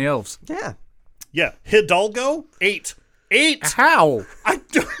 Jughead and the Elves. Yeah. Yeah, Hidalgo 8. How? I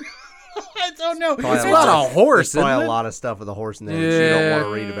don't know. Probably It's a not lot- a horse, There's probably isn't a it? lot of stuff with a horse in there that you don't want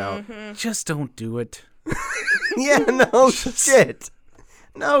to read about. Just don't do it. Yeah, no shit.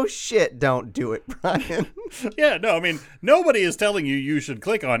 No shit, don't do it, Brian. Yeah, no, I mean, nobody is telling you should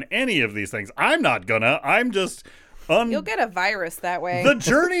click on any of these things. I'm not gonna. I'm just You'll get a virus that way. The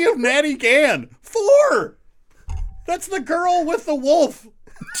Journey of Natty Gann. 4. That's the girl with the wolf.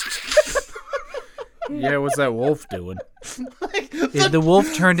 Yeah, what's that wolf doing? The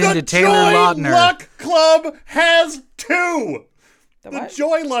wolf turned The into Taylor Joy Lautner. Luck Club has 2. The The what?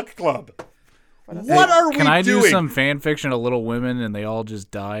 Joy Luck Club. What are we Can I do doing? some fan fiction of Little Women and they all just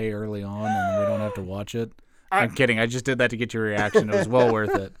die early on and we don't have to watch it? I'm kidding. I just did that to get your reaction. It was well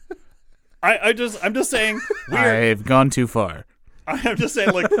worth it. I'm just saying. I've gone too far. I'm just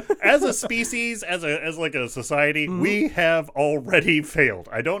saying, like, as a species, as a society, we have already failed.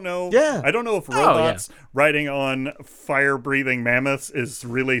 I don't know. Yeah. I don't know if yeah. robots riding on fire-breathing mammoths is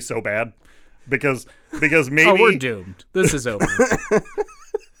really so bad, because maybe. Oh, we're doomed. This is over.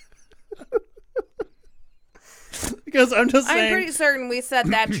 Because I'm just I'm saying. pretty certain we set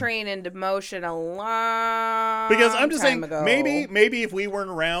that train into motion a long Because I'm just time saying, ago. maybe if we weren't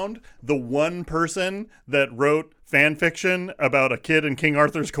around, the one person that wrote fan fiction about a kid in King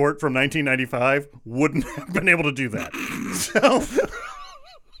Arthur's court from 1995 wouldn't have been able to do that. So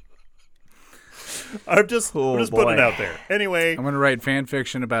I'm just putting it out there. Anyway, I'm going to write fan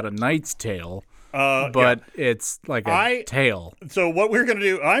fiction about A Knight's Tale but it's like a tail. So what we're going to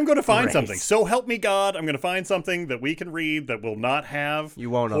do, I'm going to find Grace. something. So help me God, I'm going to find something that we can read that will not have You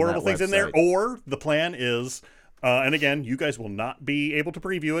won't on horrible that things in there. website. Or the plan is, and again, you guys will not be able to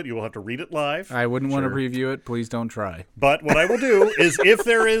preview it. You will have to read it live. I wouldn't want to preview it. Please don't try. But what I will do is, if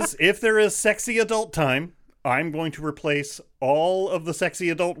there is sexy adult time, I'm going to replace all of the sexy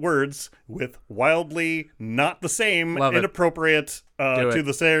adult words with wildly not the same, Love it. inappropriate Do to it.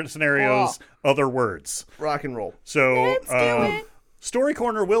 the scenarios other words. Rock and roll. So Let's do it. Story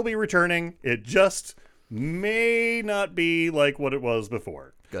Corner will be returning. It just may not be like what it was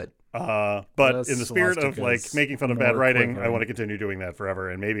before. Good. But That's in the spirit of swastikas making fun of bad writing, I quivering. want to continue doing that forever,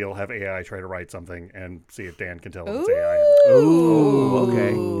 and maybe I'll have AI try to write something and see if Dan can tell if it's AI. Ooh,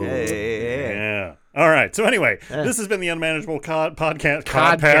 okay. Hey. Yeah. All right. So anyway, this has been the Unmanageable podcast.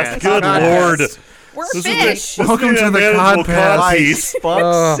 Codcast. Good Codcast. Lord. We're This fish. has been Welcome to the Unmanageable Codcast. My Codpiece.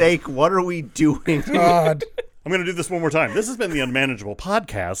 fuck's sake, what are we doing? God. I'm going to do this one more time. This has been the Unmanageable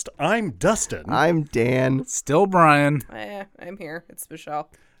Podcast. I'm Dustin. I'm Dan. Still Brian. I'm here. It's Michelle.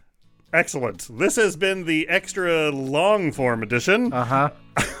 Excellent. This has been the extra long form edition. Uh-huh.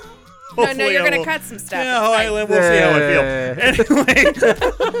 No, Hopefully you're I going to will- cut some stuff. Yeah, It's we'll see how I Yeah. feel.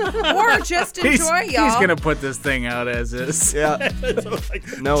 Anyway, Or just enjoy, y'all. He's going to put this thing out as is. Yeah. so like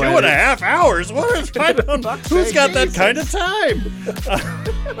No 2.5 hours. What is I don't know. Who's got that kind of time?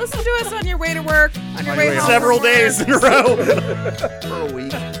 Listen to us on your way to work, on your way home. Several from work. days in a row. For a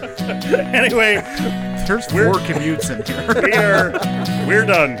week. Anyway, There's 4 commutes in here. we're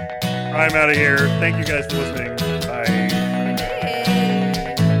done. I'm out of here. Thank you guys for listening.